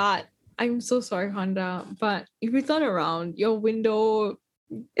you thing. start, I'm so sorry, Honda, but if you turn around, your window,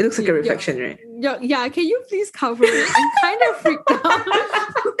 It looks like a Yeah. reflection, right? yeah, can you please cover it? I'm kind of freaked out. Oh my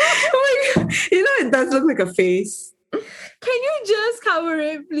god. You know, it does look like a face. Can you just cover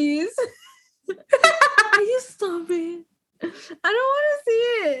it, please? Can you stop it? I don't want to see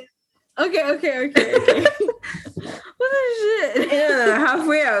it. Okay. What the shit? Yeah,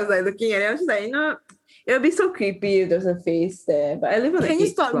 halfway I was like looking at it. I was just like, it would be so creepy if there's a face there. But I live on the Can you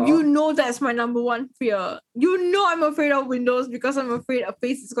 8th stop? floor. You know that's my number one fear. You know I'm afraid of windows because I'm afraid a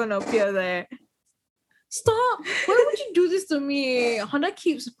face is gonna appear there. Stop! Why would you do this to me? Honda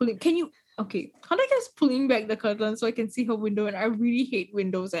keeps pulling. Okay, Honda keeps pulling back the curtain so I can see her window, and I really hate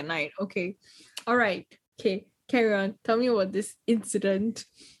windows at night. Okay, all right. Okay, carry on. Tell me about this incident.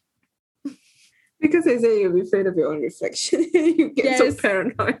 Because they say you'll be afraid of your own reflection. You get so Yes.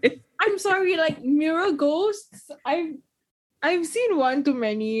 paranoid. I'm sorry, like mirror ghosts. I've seen one too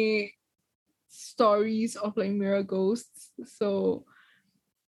many stories of like mirror ghosts, so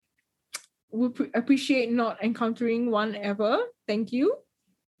we appreciate not encountering one ever. Thank you.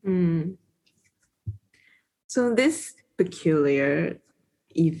 Mm. So this peculiar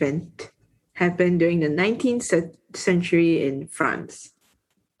event happened during the 19th century in France.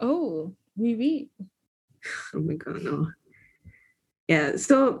 Oh, oui. Oh my god, no. Yeah,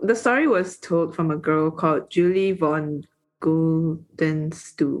 so the story was told from a girl called Julie von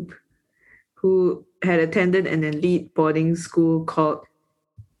Guldenstube, who had attended an elite boarding school called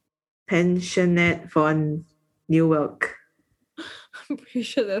Pensionat von Nieuwelk. I'm pretty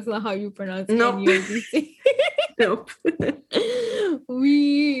sure that's not how you pronounce Nope. any of these things. Nope.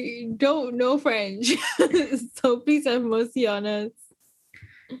 We don't know French, so please have mercy on us.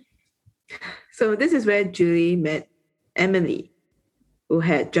 So this is where Julie met Emily, who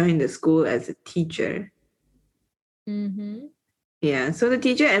had joined the school as a teacher. Mm-hmm. Yeah, so the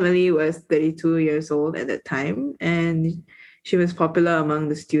teacher, Emily, was 32 years old at that time, and she was popular among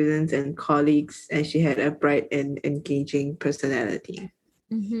the students and colleagues, and she had a bright and engaging personality.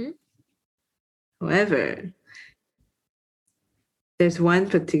 Mm-hmm. However, there's one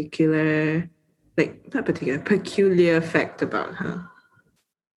peculiar fact about her.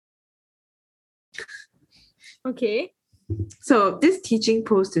 Okay. So this teaching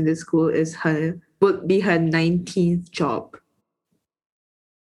post in this school would be her 19th job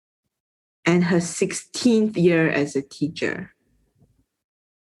and her 16th year as a teacher.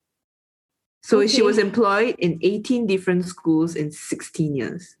 So she was employed in 18 different schools in 16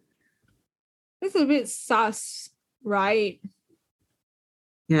 years. It's a bit sus, right?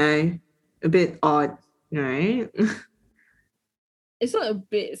 Yeah, a bit odd, right? It's not a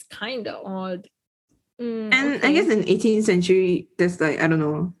bit, it's kind of odd. And I guess in 18th century, there's like, I don't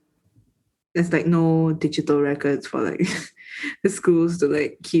know, there's like no digital records for like the schools to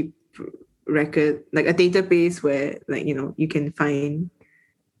like keep record, like a database where like, you can find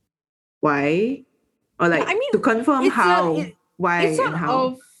why or like to confirm why it's sort and how.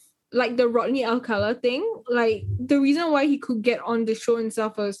 of like the Rodney Alcala thing. Like the reason why he could get on the show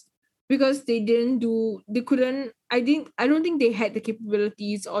himself was because I don't think they had the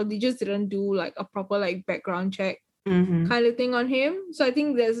capabilities, or they just didn't do like a proper like background check kind of thing on him. So I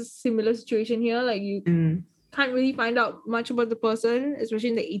think there's a similar situation here. Like you can't really find out much about the person, especially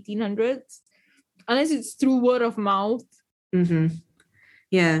in the 1800s, unless it's through word of mouth.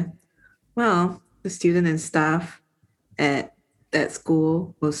 Yeah. Well, the student and staff at that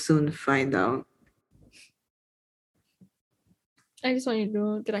school will soon find out. I just want you to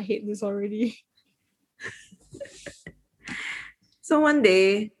know that I hate this already. So one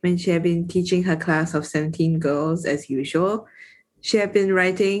day, when she had been teaching her class of 17 girls as usual, she had been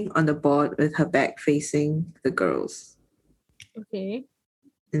writing on the board with her back facing the girls. Okay.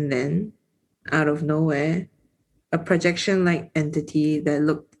 And then, out of nowhere, a projection-like entity that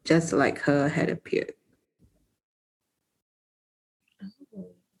looked just like her had appeared.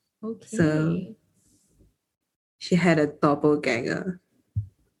 Okay. So she had a doppelganger.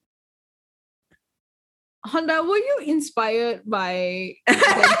 Honda, were you inspired by the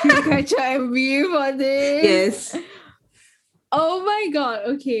Dreamcatcher MV for this? Yes. Oh my god,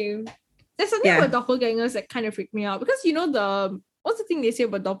 okay. There's something about doppelgangers that kind of freak me out, because what's the thing they say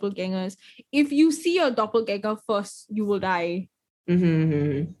about doppelgangers? If you see your doppelganger first, you will die.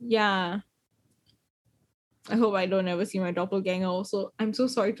 Yeah. I hope I don't ever see my doppelganger also. I'm so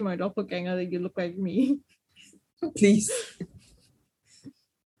sorry to my doppelganger that you look like me. Please.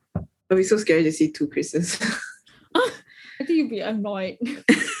 I'll be so scared to see two Chris's. I think you'd be annoyed.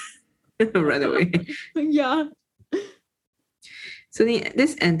 run away. Yeah. So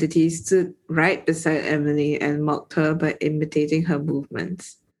this entity stood right beside Emily and mocked her by imitating her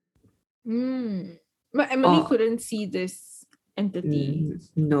movements. But Emily couldn't see this entity.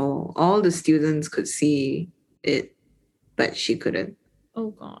 No, all the students could see it, but she couldn't.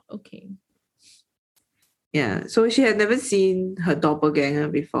 Oh God. Okay. Yeah, so she had never seen her doppelganger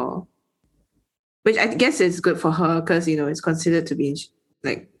before, which I guess is good for her because, it's considered to be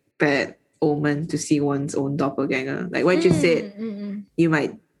like bad omen to see one's own doppelganger. Like what you said, you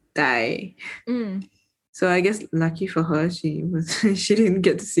might die. So I guess lucky for her, she didn't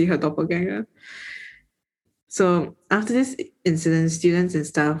get to see her doppelganger. So after this incident, students and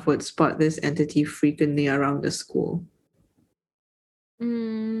staff would spot this entity frequently around the school.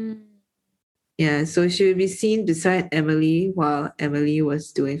 Yeah, so she would be seen beside Emily while Emily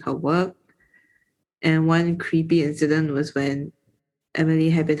was doing her work. And one creepy incident was when Emily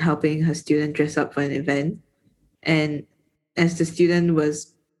had been helping her student dress up for an event. And as the student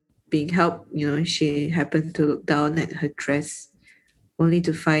was being helped, she happened to look down at her dress, only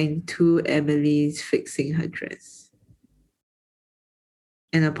to find two Emilys fixing her dress.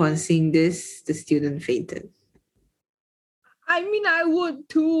 And upon seeing this, the student fainted. I mean, I would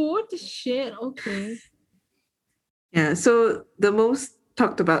too. What the shit? Okay. Yeah, so the most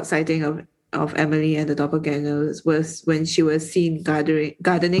talked about sighting of Emily and the doppelgangers was when she was seen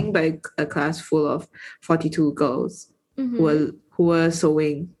gardening by a class full of 42 girls who were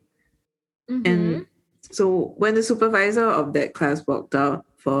sewing. And so when the supervisor of that class walked out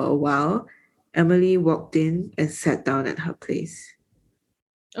for a while, Emily walked in and sat down at her place.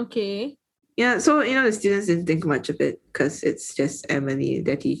 Okay. Yeah, so the students didn't think much of it because it's just Emily,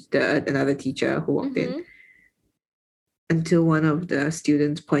 another teacher who walked in. Until one of the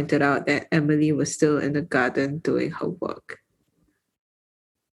students pointed out that Emily was still in the garden doing her work.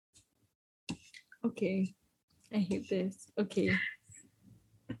 Okay. I hate this. Okay.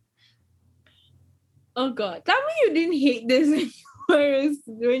 Oh God. Tell me you didn't hate this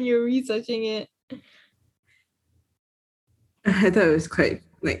when you're researching it. I thought it was quite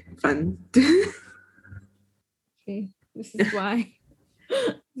fun. Okay. This is why.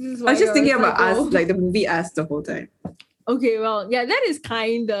 I was just thinking about Us, like the movie Us the whole time. Okay, well, yeah, that is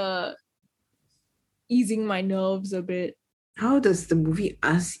kind of easing my nerves a bit. How does the movie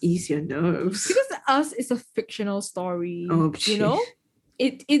Us ease your nerves? Because Us is a fictional story. Oh,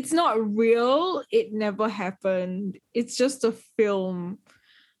 it's not real. It never happened. It's just a film.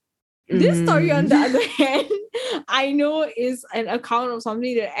 This story, on the other hand, I know is an account of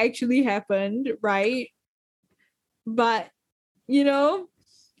something that actually happened, right? But,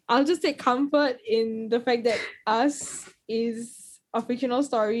 I'll just take comfort in the fact that Us is a fictional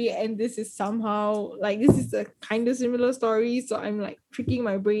story and this is somehow, this is a kind of similar story. So I'm, tricking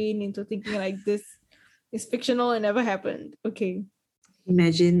my brain into thinking, this is fictional and never happened. Okay.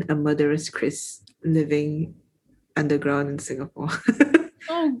 Imagine a murderous Chris living underground in Singapore.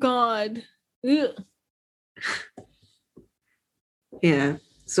 Oh, God. Ugh. Yeah.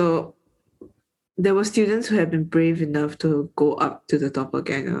 So there were students who had been brave enough to go up to the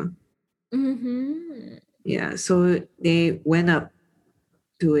doppelganger. Yeah. So they went up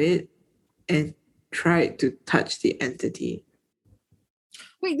to it and tried to touch the entity.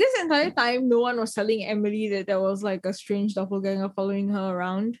 Wait, this entire time, no one was telling Emily that there was a strange doppelganger following her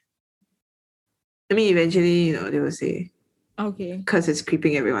around? I mean, eventually, they will say. Okay. Because it's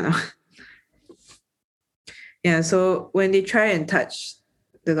creeping everyone out. Yeah, so when they try and touch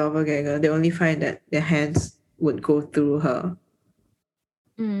the doppelganger, they only find that their hands would go through her.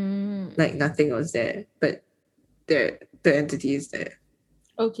 Like nothing was there, but the entity is there.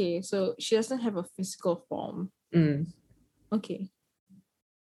 Okay, so she doesn't have a physical form. Okay.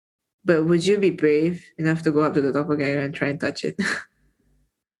 But would you be brave enough to go up to the doppelganger and try and touch it?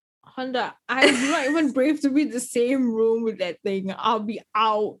 Honda, I'm not even brave to be in the same room with that thing. I'll be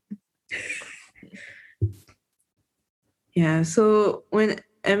out. Yeah, so when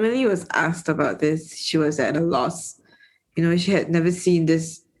Emily was asked about this, she was at a loss. She had never seen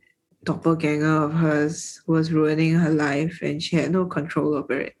this doppelganger of hers who was ruining her life and she had no control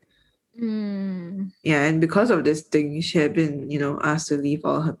over it. Yeah, and because of this thing, she had been, asked to leave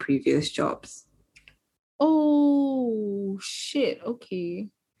all her previous jobs. Oh, shit. Okay.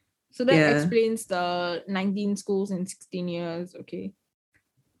 So that explains the 19 schools in 16 years. Okay.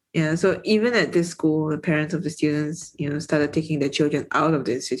 Yeah, so even at this school, the parents of the students, started taking their children out of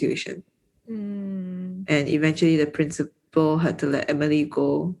the institution. And eventually the principal had to let Emily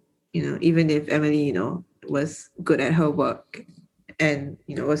go, even if Emily, was good at her work and,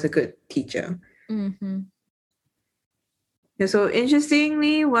 was a good teacher. Yeah, so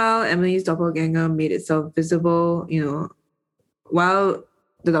interestingly, while Emily's doppelganger made itself visible, while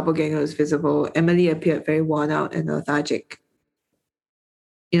the doppelganger was visible, Emily appeared very worn out and lethargic.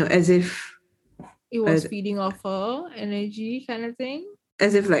 As if It was feeding off her energy kind of thing.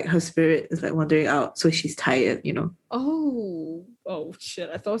 like her spirit is like wandering out, so she's tired. Oh shit!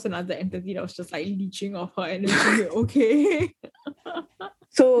 I thought it was another entity that was just like leeching off her energy. Okay.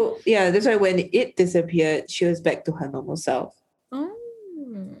 So yeah, that's why when it disappeared, she was back to her normal self. Oh.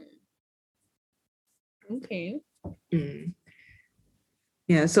 Okay.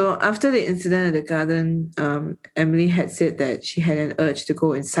 Yeah, so after the incident at the garden, Emily had said that she had an urge to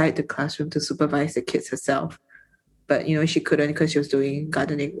go inside the classroom to supervise the kids herself. But, she couldn't because she was doing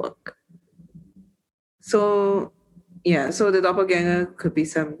gardening work. So, yeah, so the doppelganger could be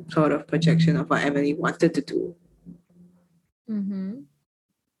some sort of projection of what Emily wanted to do. Mm-hmm.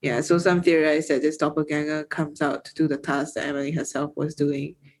 Yeah, so some theorize that this doppelganger comes out to do the task that Emily herself was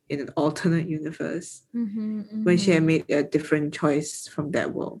doing in an alternate universe when she had made a different choice from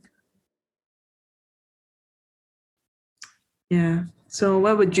that world. Yeah. So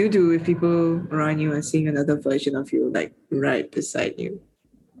what would you do if people around you are seeing another version of you like right beside you?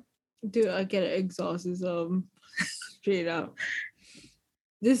 Dude, I get an exorcism. Straight up.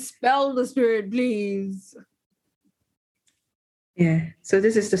 Dispel the spirit, please. Yeah. So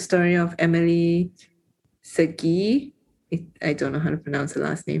this is the story of Emily Sagi. I don't know how to pronounce the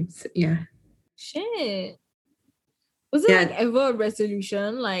last name. Yeah. Shit. Was it like ever a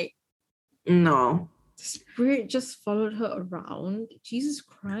resolution? Like, no. The spirit just followed her around? Jesus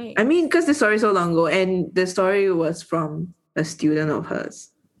Christ. I mean, because the story is so long ago, and the story was from a student of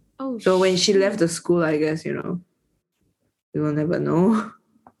hers. Oh, so when she left the school, I guess, we will never know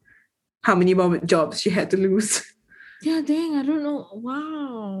how many more jobs she had to lose. Yeah, dang, I don't know.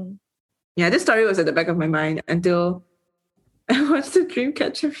 Wow. Yeah, this story was at the back of my mind until I watched the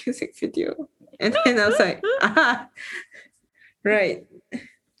Dreamcatcher music video. And then I was like, right.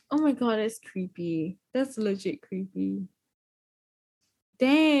 Oh my god, that's creepy. That's legit creepy.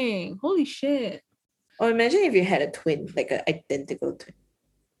 Dang, holy shit. Or imagine if you had a twin, like an identical twin.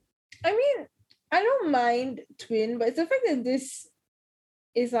 I mean, I don't mind twin, but it's the fact that this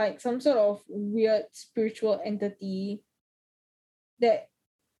is like some sort of weird spiritual entity that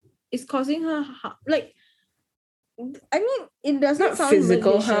is causing her like, I mean, it doesn't not sound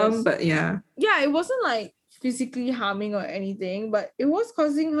physical malicious. harm, but yeah. Yeah, it wasn't like physically harming or anything, but it was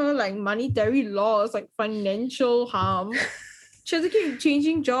causing her like monetary loss, like financial harm. She has to keep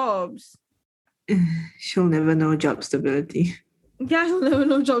changing jobs. She'll never know job stability. Yeah, she'll never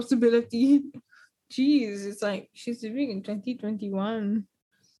know job stability. Jeez, it's like she's living in 2021.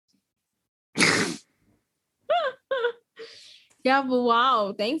 Yeah, but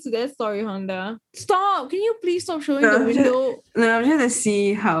wow, thanks to that story, Honda. Stop! Can you please stop showing the window? I'm trying to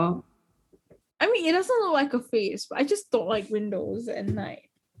see how. I mean, it doesn't look like a face, but I just don't like windows at night.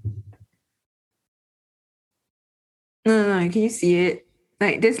 No, can you see it?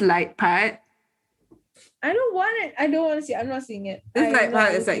 Like this light part? I don't want it. I don't want to see it. I'm not seeing it. This light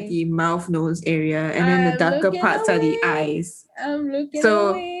part is like the mouth, nose area, and then the darker parts are the eyes. I'm looking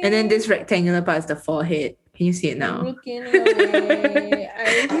away. And then this rectangular part is the forehead. Can you see it now? I'm looking away.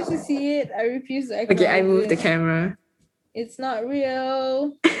 I refuse to see it. I refuse to acknowledge. Okay, I moved the camera. It's not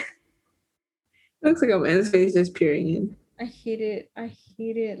real. Looks like a man's face just peering in. I hate it.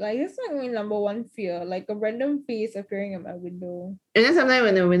 Like, that's like my number one fear. Like a random face appearing at my window. And then sometimes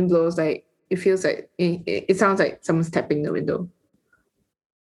when the wind blows, like it feels like it sounds like someone's tapping the window.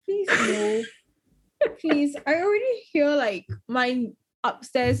 Please no. Please. I already hear like my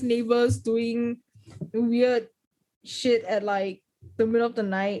upstairs neighbors doing weird shit at like the middle of the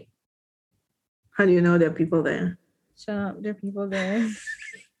night. How do you know there are people there? Shut up, there are people there.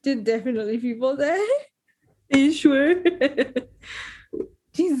 There are definitely people there. Are you sure?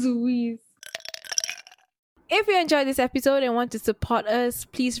 Jeez Louise. If you enjoyed this episode and want to support us,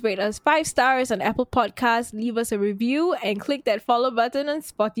 please rate us 5 stars on Apple Podcasts, leave us a review, and click that follow button on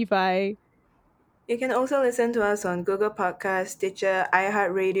Spotify. You can also listen to us on Google Podcasts, Stitcher,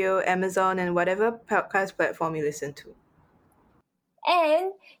 iHeartRadio, Amazon, and whatever podcast platform you listen to.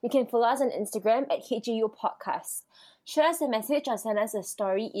 And you can follow us on Instagram at HGU Podcast. Shoot us a message or send us a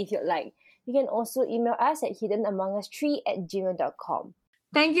story if you'd like. You can also email us at hiddenamongus3@gmail.com.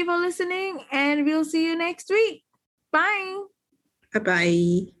 Thank you for listening, and we'll see you next week. Bye.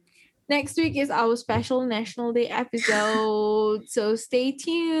 Bye-bye. Next week is our special National Day episode, so stay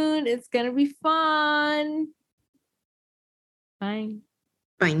tuned. It's gonna be fun. Bye.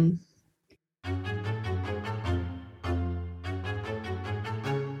 Bye.